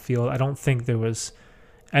out of left field. I don't think there was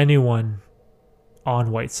anyone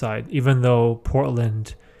on Whiteside, even though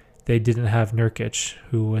Portland, they didn't have Nurkic,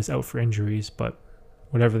 who was out for injuries. But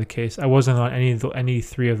whatever the case, I wasn't on any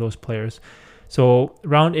 3 of those players. So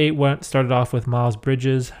round 8 started off with Miles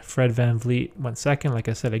Bridges. Fred VanVleet went second. Like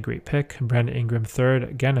I said, a great pick. Brandon Ingram third.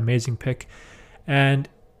 Again, amazing pick. And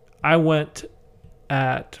I went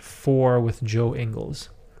at 4 with Joe Ingles.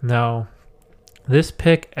 Now, this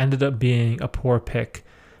pick ended up being a poor pick,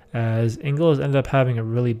 as Ingles ended up having a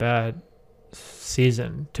really bad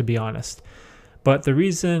season, to be honest. But the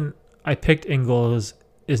reason I picked Ingles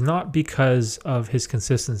is not because of his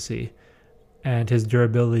consistency and his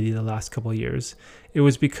durability the last couple of years. It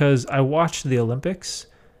was because I watched the Olympics,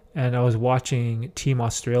 and I was watching Team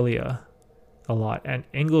Australia a lot, and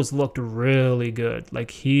Ingles looked really good.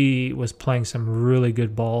 Like, he was playing some really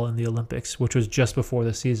good ball in the Olympics, which was just before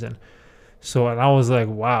the season. So, and I was like,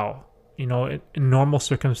 wow, in normal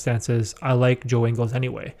circumstances, I like Joe Ingles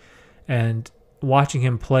anyway. And watching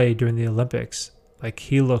him play during the Olympics, like,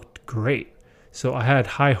 he looked great. So I had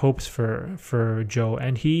high hopes for Joe,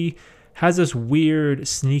 and he has this weird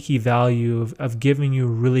sneaky value of giving you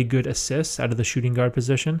really good assists out of the shooting guard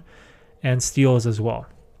position and steals as well.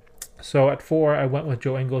 So at 4, I went with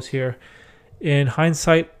Joe Ingles here. In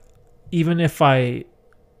hindsight, even if I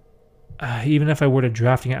were to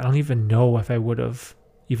drafting it, I don't even know if I would have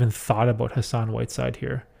even thought about Hassan Whiteside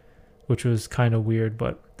here, which was kind of weird.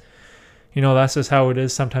 But, that's just how it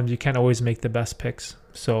is. Sometimes you can't always make the best picks.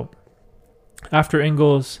 So after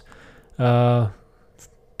Ingles,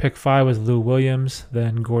 pick 5 was Lou Williams,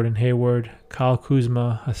 then Gordon Hayward, Kyle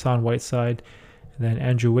Kuzma, Hassan Whiteside, and then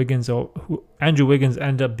Andrew Wiggins. Andrew Wiggins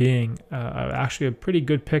ended up being actually a pretty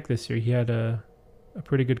good pick this year. He had a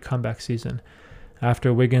pretty good comeback season.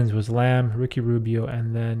 After Wiggins was Lamb, Ricky Rubio,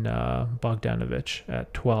 and then Bogdanovic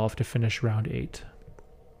at 12 to finish round 8.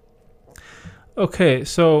 Okay,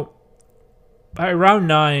 so by round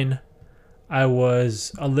 9, I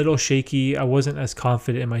was a little shaky. I wasn't as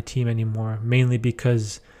confident in my team anymore, mainly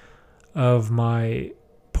because of my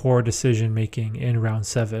poor decision making in round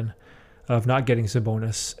 7 of not getting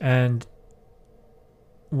Sabonis. And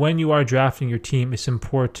when you are drafting your team, it's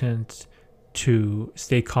important to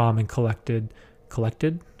stay calm and collective.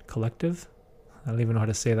 I don't even know how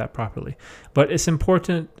to say that properly, but it's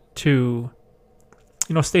important to,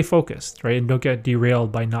 stay focused, right? And don't get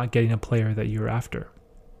derailed by not getting a player that you're after.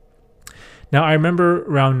 Now, I remember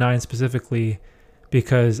round 9 specifically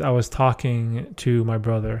because I was talking to my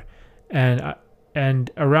brother,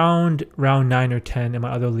 and around round 9 or 10 in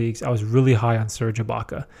my other leagues, I was really high on Serge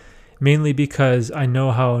Ibaka, mainly because I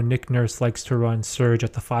know how Nick Nurse likes to run Serge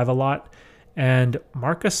at the 5 a lot, and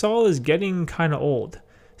Marc Gasol is getting kind of old.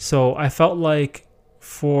 So I felt like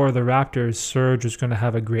for the Raptors, Serge was going to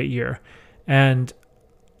have a great year. And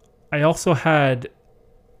I also had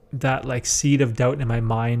that seed of doubt in my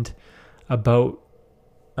mind about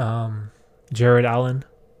Jared Allen,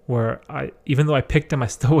 where even though I picked him, I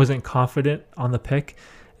still wasn't confident on the pick.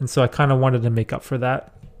 And so I kind of wanted to make up for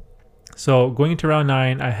that. So going into round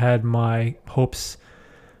 9, I had my hopes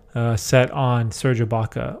set on Serge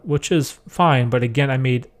Ibaka, which is fine. But again, I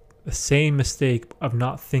made the same mistake of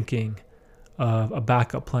not thinking of a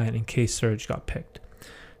backup plan in case Serge got picked.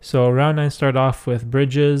 So round 9 started off with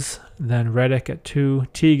Bridges, then Redick at 2,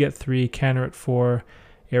 Teague at 3, Canner at 4,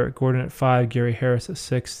 Eric Gordon at 5, Gary Harris at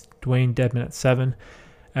 6, Dwayne Dedman at 7.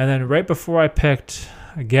 And then right before I picked,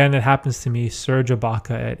 again, it happens to me, Serge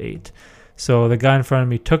Ibaka at 8. So the guy in front of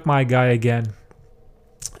me took my guy again,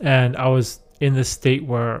 and I was in this state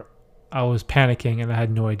where I was panicking and I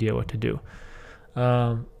had no idea what to do.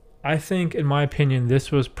 I think, in my opinion,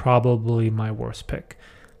 this was probably my worst pick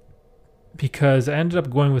because I ended up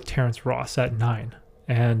going with Terrence Ross at 9.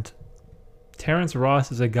 And Terrence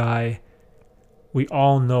Ross is a guy we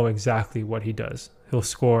all know exactly what he does. He'll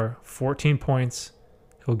score 14 points,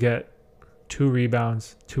 he'll get 2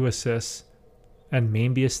 rebounds, 2 assists, and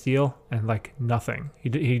maybe a steal, and nothing.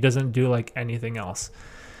 He doesn't do anything else.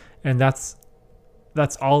 And that's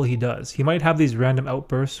all he does. He might have these random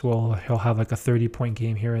outbursts where he'll have a 30-point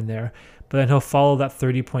game here and there, but then he'll follow that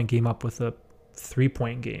 30-point game up with a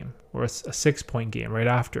 3-point game or a 6-point game right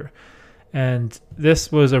after. And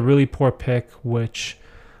this was a really poor pick, which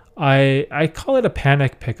I call it a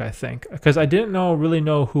panic pick, I think, because I didn't really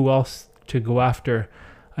know who else to go after.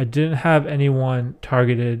 I didn't have anyone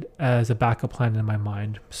targeted as a backup plan in my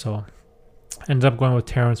mind, so I ended up going with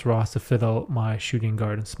Terrence Ross to fit out my shooting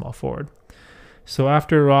guard and small forward. So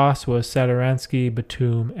after Ross was Satoransky,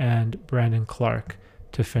 Batum, and Brandon Clark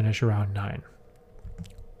to finish round 9.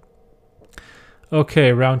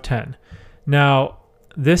 Okay, round 10. Now,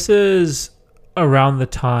 this is around the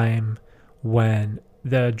time when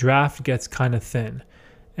the draft gets kind of thin.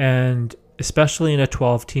 And especially in a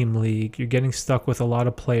 12-team league, you're getting stuck with a lot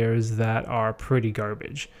of players that are pretty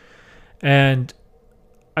garbage. And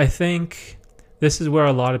I think this is where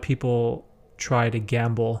a lot of people try to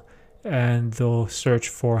gamble and they'll search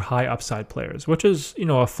for high upside players, which is,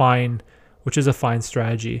 a fine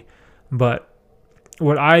strategy. But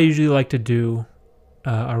what I usually like to do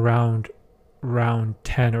around round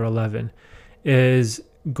 10 or 11 is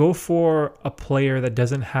go for a player that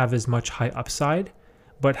doesn't have as much high upside,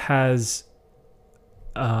 but has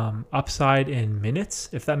upside in minutes,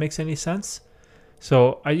 if that makes any sense.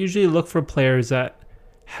 So I usually look for players that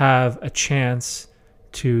have a chance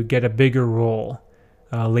to get a bigger role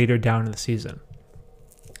later down in the season.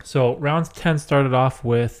 So round 10 started off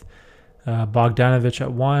with Bogdanovic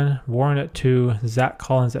at 1, Warren at 2, Zach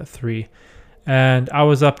Collins at 3. And I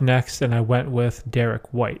was up next and I went with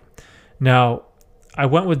Derek White. Now, I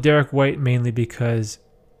went with Derek White mainly because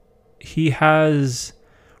he has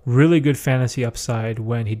really good fantasy upside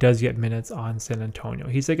when he does get minutes on San Antonio.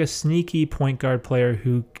 He's like a sneaky point guard player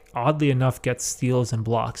who, oddly enough, gets steals and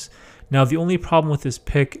blocks. Now, the only problem with this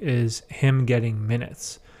pick is him getting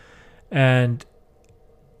minutes. And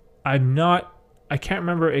I can't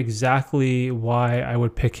remember exactly why I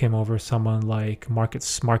would pick him over someone like Marcus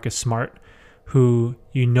Smart, who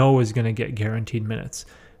you know is going to get guaranteed minutes,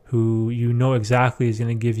 who you know exactly is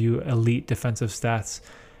going to give you elite defensive stats.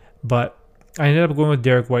 But I ended up going with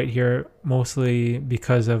Derek White here, mostly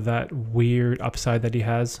because of that weird upside that he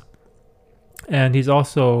has. And he's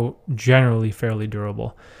also generally fairly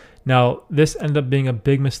durable. Now, this ended up being a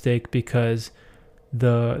big mistake because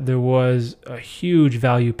there was a huge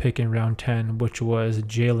value pick in round 10, which was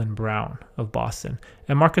Jaylen Brown of Boston.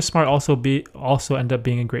 And Marcus Smart also ended up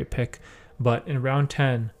being a great pick. But in round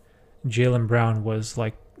 10, Jaylen Brown was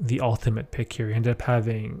like the ultimate pick here. He ended up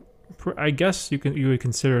having, I guess you would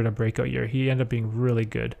consider it a breakout year. He ended up being really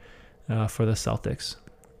good for the Celtics.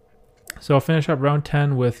 So I'll finish up round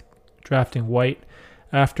 10 with drafting White.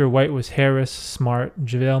 After White was Harris, Smart,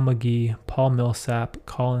 JaVale McGee, Paul Millsap,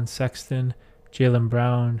 Colin Sexton, Jaylen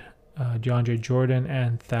Brown, DeAndre Jordan,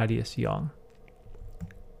 and Thaddeus Young.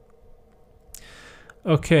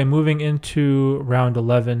 Okay, moving into round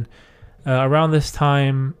 11. Around this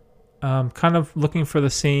time, kind of looking for the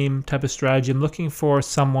same type of strategy. I'm looking for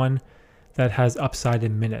someone that has upside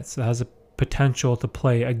in minutes, that has a potential to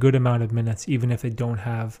play a good amount of minutes, even if they don't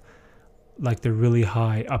have like the really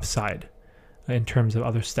high upside in terms of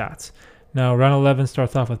other stats. Now, round 11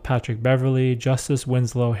 starts off with Patrick Beverley, Justice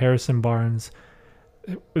Winslow, Harrison Barnes.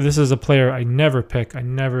 This is a player I never pick. I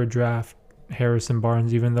never draft Harrison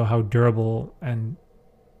Barnes, even though how durable and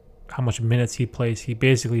how much minutes he plays. He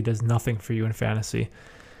basically does nothing for you in fantasy.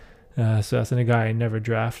 So that's a guy I never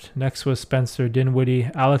draft. Next was Spencer Dinwiddie,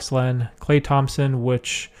 Alex Len, Klay Thompson,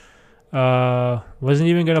 which wasn't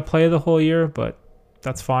even going to play the whole year, but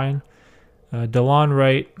that's fine. DeLon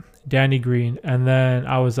Wright, Danny Green, and then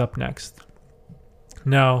I was up next.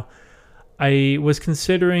 Now, I was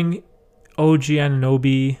considering OG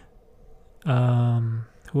Anunoby.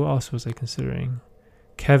 Who else was I considering?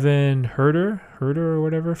 Kevin Huerter or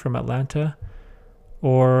whatever from Atlanta,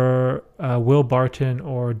 or Will Barton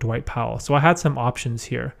or Dwight Powell. So I had some options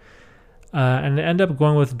here. And I ended up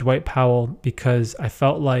going with Dwight Powell because I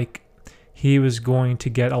felt like he was going to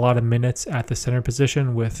get a lot of minutes at the center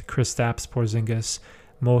position with Kristaps Porzingis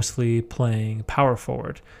mostly playing power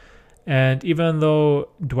forward. And even though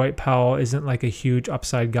Dwight Powell isn't like a huge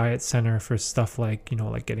upside guy at center for stuff like,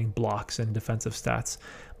 like getting blocks and defensive stats,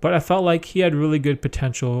 but I felt like he had really good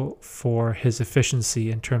potential for his efficiency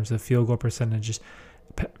in terms of field goal percentage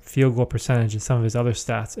and some of his other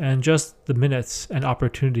stats, and just the minutes and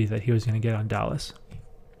opportunity that he was going to get on Dallas.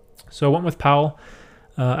 So I went with Powell.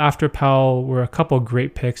 After Powell were a couple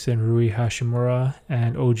great picks in Rui Hashimura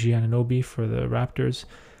and OG Anunoby for the Raptors,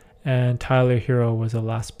 and Tyler Hero was the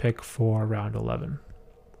last pick for round 11.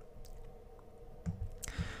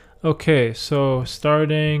 Okay, so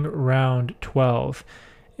starting round 12.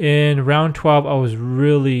 In round 12, I was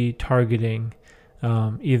really targeting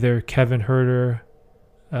either Kevin Huerter,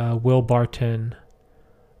 Will Barton.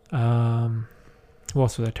 Who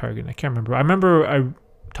else was I targeting? I can't remember. I remember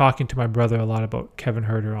talking to my brother a lot about Kevin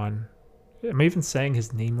Huerter on... Am I even saying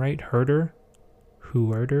his name right? Huerter?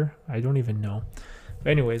 Huerter? I don't even know.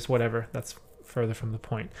 But anyways, whatever. That's further from the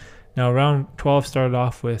point. Now, round 12 started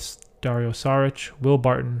off with Dario Saric, Will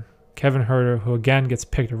Barton, Kevin Huerter, who again gets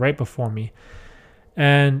picked right before me.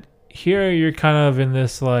 And here you're kind of in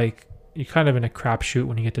this, you're kind of in a crapshoot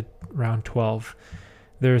when you get to round 12.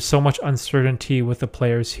 There's so much uncertainty with the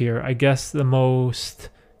players here. I guess the most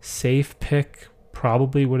safe pick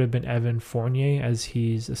probably would have been Evan Fournier, as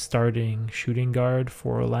he's a starting shooting guard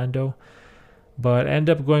for Orlando. But I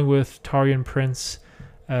ended up going with Taurean Prince,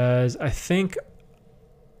 as I think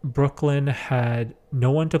Brooklyn had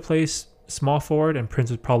no one to play small forward, and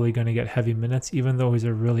Prince was probably going to get heavy minutes, even though he's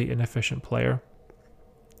a really inefficient player.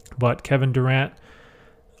 But Kevin Durant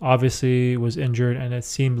obviously was injured, and it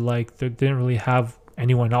seemed like they didn't really have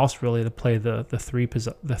anyone else really to play the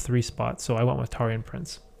three spot. So I went with Taurean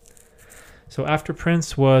Prince. So after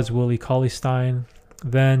Prince was Willie Cauley-Stein,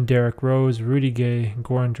 then Derrick Rose, Rudy Gay,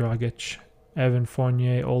 Goran Dragic, Evan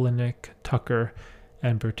Fournier, Olynyk, Tucker,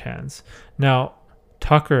 and Bertans. Now,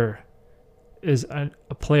 Tucker is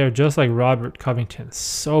a player just like Robert Covington.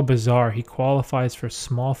 So bizarre. He qualifies for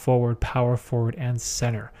small forward, power forward, and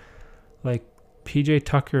center. Like, PJ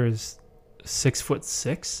Tucker is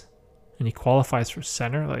 6'6", and he qualifies for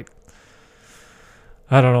center. Like,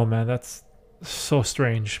 I don't know, man. That's so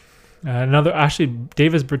strange.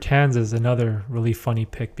 Davis Bertans is another really funny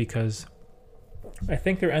pick, because I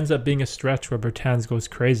think there ends up being a stretch where Bertans goes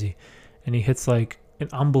crazy and he hits like an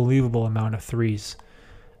unbelievable amount of threes.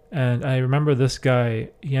 And I remember this guy,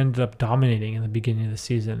 he ended up dominating in the beginning of the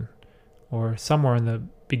season, or somewhere in the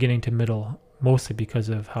beginning to middle, mostly because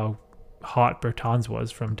of how hot Bertans was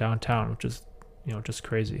from downtown, which is, just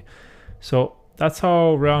crazy. So that's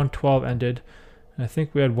how round 12 ended. And I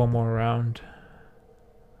think we had one more round.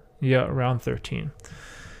 Yeah, round 13.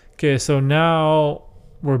 Okay, so now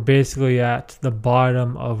we're basically at the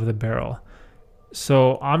bottom of the barrel.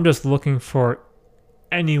 So I'm just looking for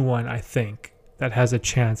anyone, I think, that has a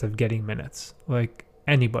chance of getting minutes. Like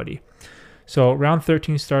anybody. So round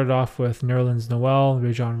 13 started off with Nerlens Noel,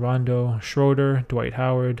 Rajon Rondo, Schroeder, Dwight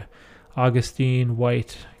Howard, Augustine,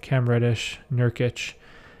 White, Cam Reddish, Nurkic.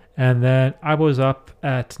 And then I was up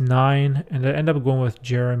at 9, and I ended up going with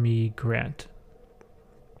Jeremy Grant.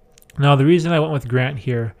 Now, the reason I went with Grant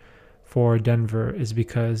here for Denver is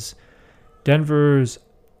because Denver's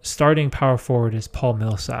starting power forward is Paul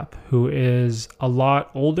Millsap, who is a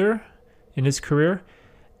lot older in his career,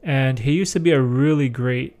 and he used to be a really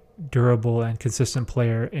great, durable, and consistent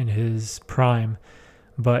player in his prime,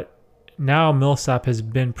 but now Millsap has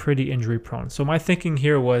been pretty injury prone. So my thinking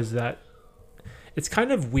here was that it's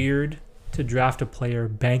kind of weird to draft a player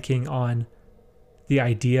banking on the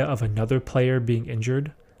idea of another player being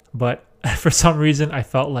injured, but for some reason I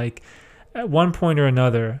felt like at one point or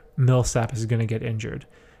another Millsap is going to get injured,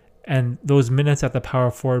 and those minutes at the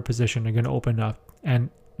power forward position are going to open up, and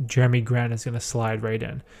Jeremy Grant is going to slide right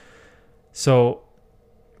in. So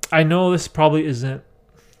I know this probably isn't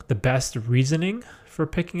the best reasoning for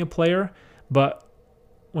picking a player, but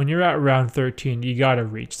when you're at round 13, you got to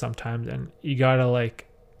reach sometimes, and you got to like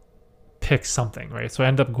pick something, right? So I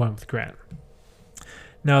ended up going with Grant.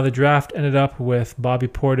 Now the draft ended up with Bobby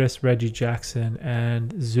Portis, Reggie Jackson,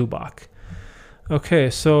 and Zubac. Okay,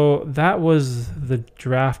 so that was the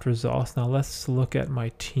draft results. Now let's look at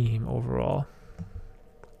my team overall.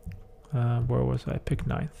 Where was I? I picked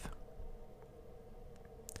 9th.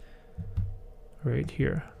 Right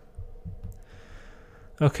here.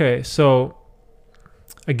 Okay, so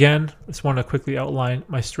again, just want to quickly outline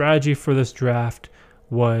my strategy for this draft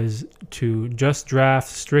was to just draft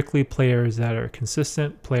strictly players that are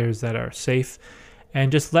consistent, players that are safe,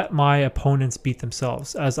 and just let my opponents beat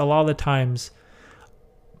themselves. As a lot of the times,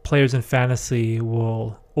 players in fantasy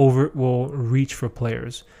will reach for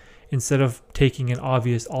players instead of taking an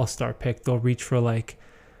obvious all-star pick. They'll reach for like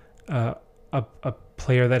a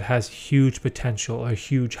player that has huge potential, a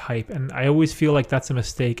huge hype, and I always feel like that's a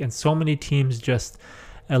mistake. And so many teams just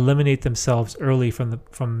eliminate themselves early from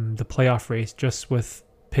the playoff race just with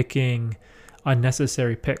picking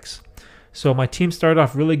unnecessary picks. So my team started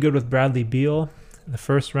off really good with Bradley Beal in the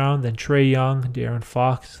first round, then Trae Young, De'Aaron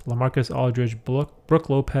Fox, LaMarcus Aldridge, Brook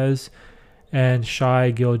Lopez, and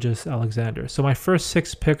Shai Gilgeous-Alexander. So my first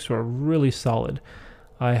 6 picks were really solid.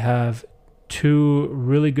 I have 2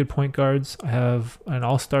 really good point guards. I have an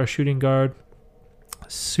all-star shooting guard,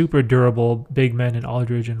 super durable big men in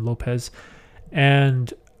Aldridge and Lopez,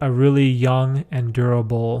 and a really young and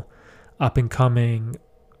durable up-and-coming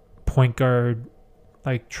point guard,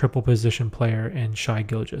 like triple position player in Shai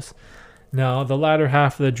Gilgeous. Now, the latter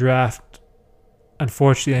half of the draft,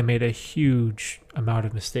 unfortunately, I made a huge amount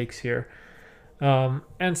of mistakes here.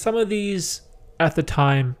 And some of these, at the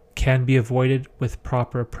time, can be avoided with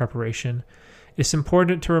proper preparation. It's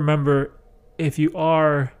important to remember, if you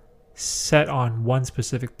are set on one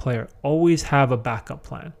specific player, always have a backup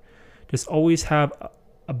plan. Just always have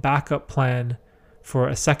a backup plan for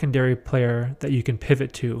a secondary player that you can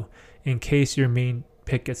pivot to in case your main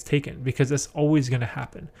pick gets taken, because that's always going to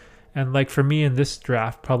happen. And like for me in this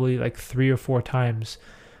draft, probably like 3 or 4 times,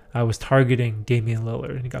 I was targeting Damian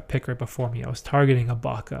Lillard and he got picked right before me. I was targeting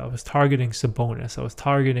Ibaka. I was targeting Sabonis. I was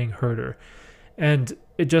targeting Herter. And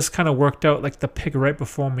it just kind of worked out. Like the pick right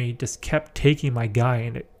before me just kept taking my guy,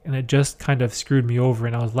 and it just kind of screwed me over.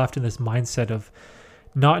 And I was left in this mindset of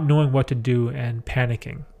not knowing what to do and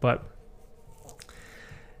panicking. But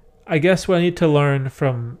I guess what I need to learn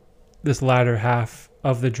from this latter half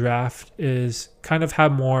of the draft is kind of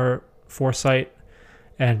have more foresight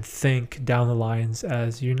and think down the lines,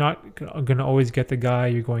 as you're not going to always get the guy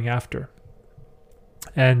you're going after.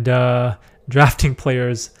 And drafting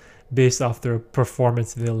players based off their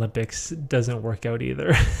performance in the Olympics doesn't work out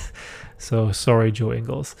either. So sorry, Joe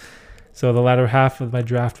Ingles. So the latter half of my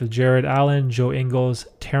draft was Jared Allen, Joe Ingles,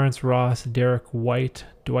 Terrence Ross, Derek White,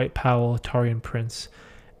 Dwight Powell, Taurean Prince,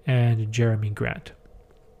 and Jeremy Grant.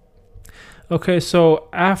 Okay, so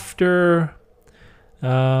after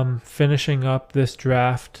finishing up this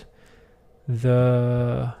draft, was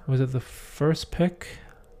it the first pick?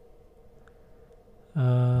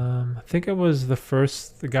 I think it was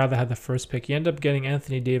the guy that had the first pick. He ended up getting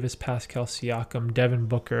Anthony Davis, Pascal Siakam, Devin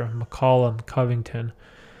Booker, McCollum, Covington,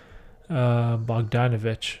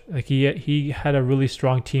 Bogdanovich. Like he had a really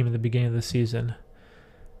strong team in the beginning of the season,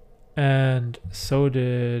 and so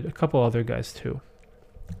did a couple other guys too.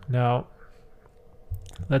 Now,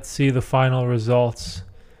 let's see the final results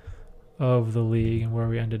of the league and where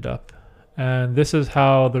we ended up. And this is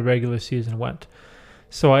how the regular season went.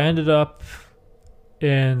 So I ended up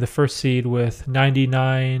in the first seed with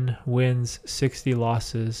 99 wins, 60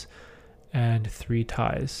 losses, and 3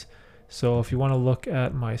 ties. So if you want to look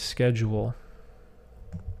at my schedule,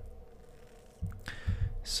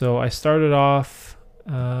 so I started off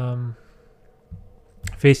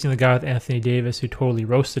facing the guy with Anthony Davis who totally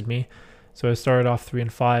roasted me. So I started off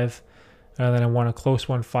 3-5, and then I won a close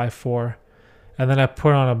one, 5-4. And then I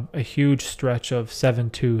put on a huge stretch of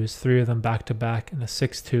 7-2s, 3 of them back-to-back, and a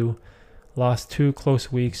 6-2. Lost 2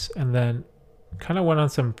 close weeks, and then kind of went on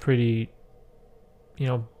some pretty,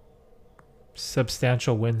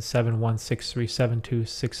 substantial wins, 7-1, 6-3, 7-2,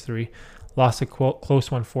 6-3. Lost a close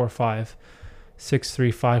one, 4-5,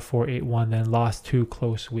 6-3, 5-4, 8-1, then lost 2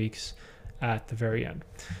 close weeks at the very end.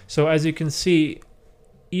 So as you can see,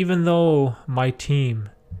 even though my team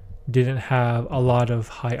didn't have a lot of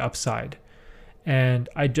high upside, and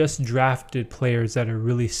I just drafted players that are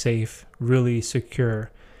really safe, really secure,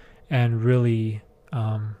 and really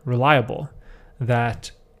reliable,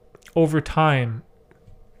 that over time,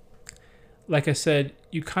 like I said,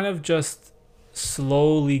 you kind of just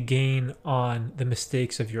slowly gain on the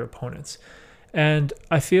mistakes of your opponents. And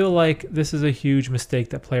I feel like this is a huge mistake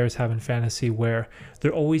that players have in fantasy, where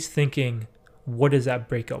they're always thinking, what is that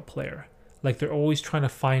breakout player? Like they're always trying to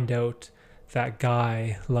find out that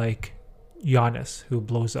guy like Giannis who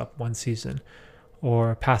blows up one season,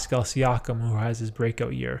 or Pascal Siakam who has his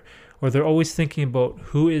breakout year. Or they're always thinking about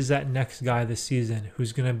who is that next guy this season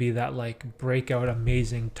who's going to be that like breakout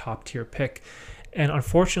amazing top tier pick. And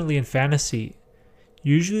unfortunately in fantasy,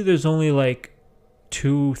 usually there's only like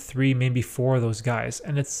 2, 3, maybe 4 of those guys,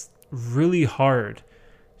 and it's really hard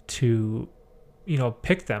to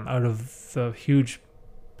pick them out of the huge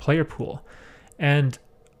player pool. And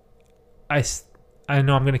I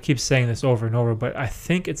know I'm going to keep saying this over and over, but I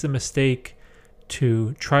think it's a mistake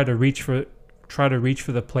to try to reach for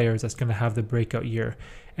the players that's going to have the breakout year.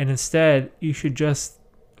 And instead, you should just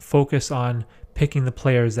focus on picking the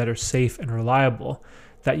players that are safe and reliable,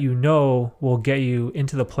 that will get you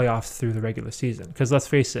into the playoffs through the regular season. Because let's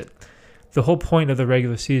face it, the whole point of the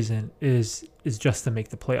regular season is just to make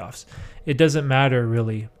the playoffs. It doesn't matter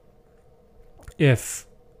really if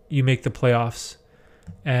you make the playoffs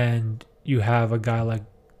and you have a guy like,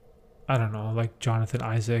 I don't know, like Jonathan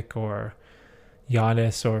Isaac or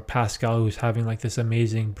Giannis or Pascal who's having like this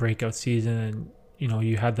amazing breakout season, and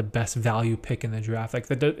you had the best value pick in the draft. Like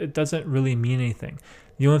that, it doesn't really mean anything.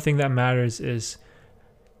 The only thing that matters is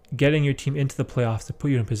getting your team into the playoffs to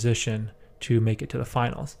put you in position to make it to the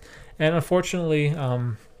finals. And unfortunately,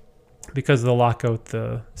 because of the lockout,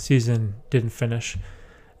 the season didn't finish.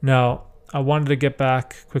 Now, I wanted to get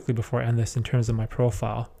back quickly before I end this in terms of my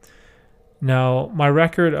profile. Now, my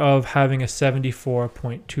record of having a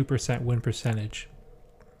 74.2% win percentage,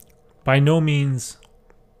 by no means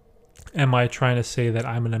am I trying to say that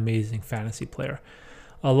I'm an amazing fantasy player.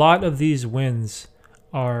 A lot of these wins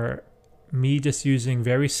are me just using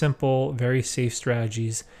very simple, very safe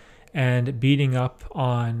strategies and beating up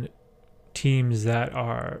on teams that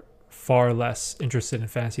are far less interested in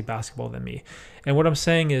fantasy basketball than me. And what I'm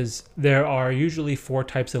saying is there are usually 4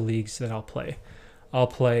 types of leagues that I'll play. I'll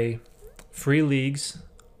play free leagues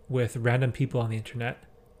with random people on the internet,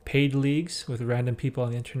 paid leagues with random people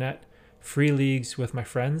on the internet, free leagues with my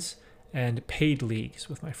friends, and paid leagues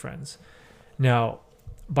with my friends. Now,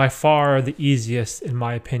 by far the easiest, in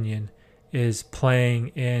my opinion, is playing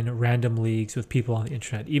in random leagues with people on the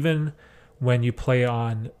internet. Even when you play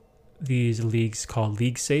on these leagues called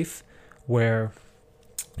League Safe, where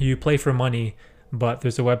you play for money, but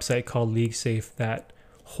there's a website called League Safe that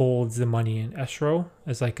holds the money in escrow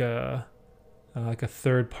as like a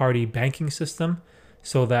third-party banking system,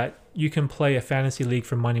 so that you can play a fantasy league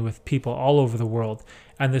for money with people all over the world,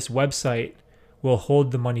 and this website will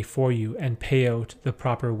hold the money for you and pay out the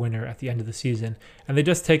proper winner at the end of the season. And they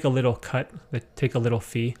just take a little cut, they take a little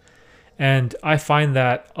fee. And I find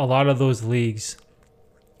that a lot of those leagues,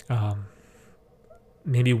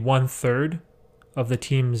 maybe 1/3 of the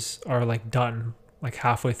teams are like done like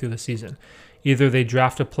halfway through the season. Either they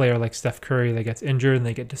draft a player like Steph Curry that gets injured and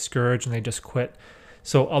they get discouraged and they just quit.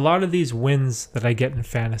 So a lot of these wins that I get in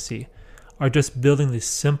fantasy are just building these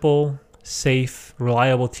simple, safe,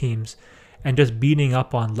 reliable teams and just beating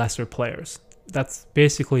up on lesser players. That's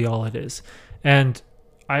basically all it is. And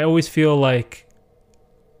I always feel like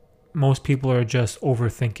most people are just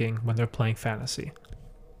overthinking when they're playing fantasy.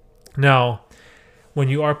 Now, when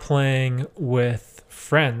you are playing with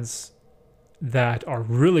friends that are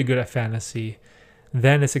really good at fantasy,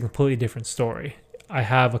 then it's a completely different story. I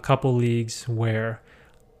have a couple leagues where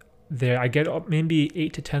I get maybe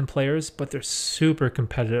 8 to 10 players, but they're super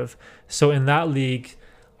competitive. So in that league,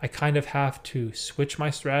 I kind of have to switch my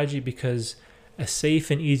strategy, because a safe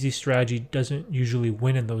and easy strategy doesn't usually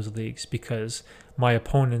win in those leagues, because my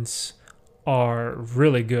opponents are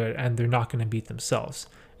really good and they're not going to beat themselves.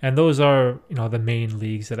 And those are, the main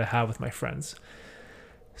leagues that I have with my friends.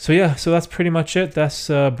 So yeah, so that's pretty much it. That's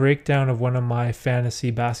a breakdown of one of my fantasy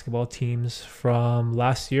basketball teams from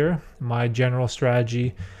last year, my general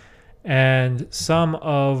strategy, and some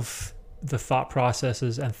of the thought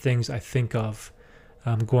processes and things I think of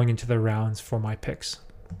going into the rounds for my picks.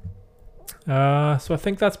 So I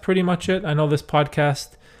think that's pretty much it. I know this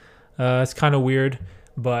podcast is kind of weird,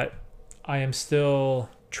 but I am still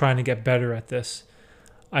trying to get better at this.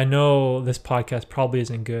 I know this podcast probably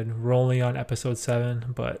isn't good. We're only on episode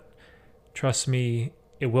 7, but trust me,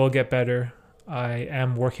 it will get better. I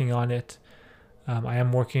am working on it. I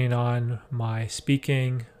am working on my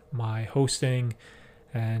speaking, my hosting,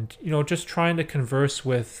 and just trying to converse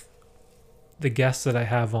with the guests that I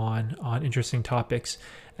have on interesting topics,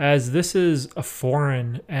 as this is a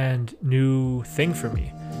foreign and new thing for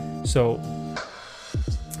me. So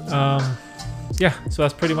yeah, so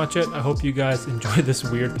that's pretty much it. I hope you guys enjoyed this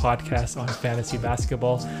weird podcast on fantasy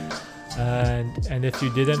basketball, and if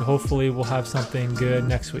you didn't, hopefully we'll have something good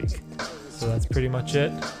next week. So that's pretty much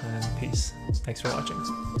it, and peace. Thanks for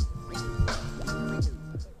watching.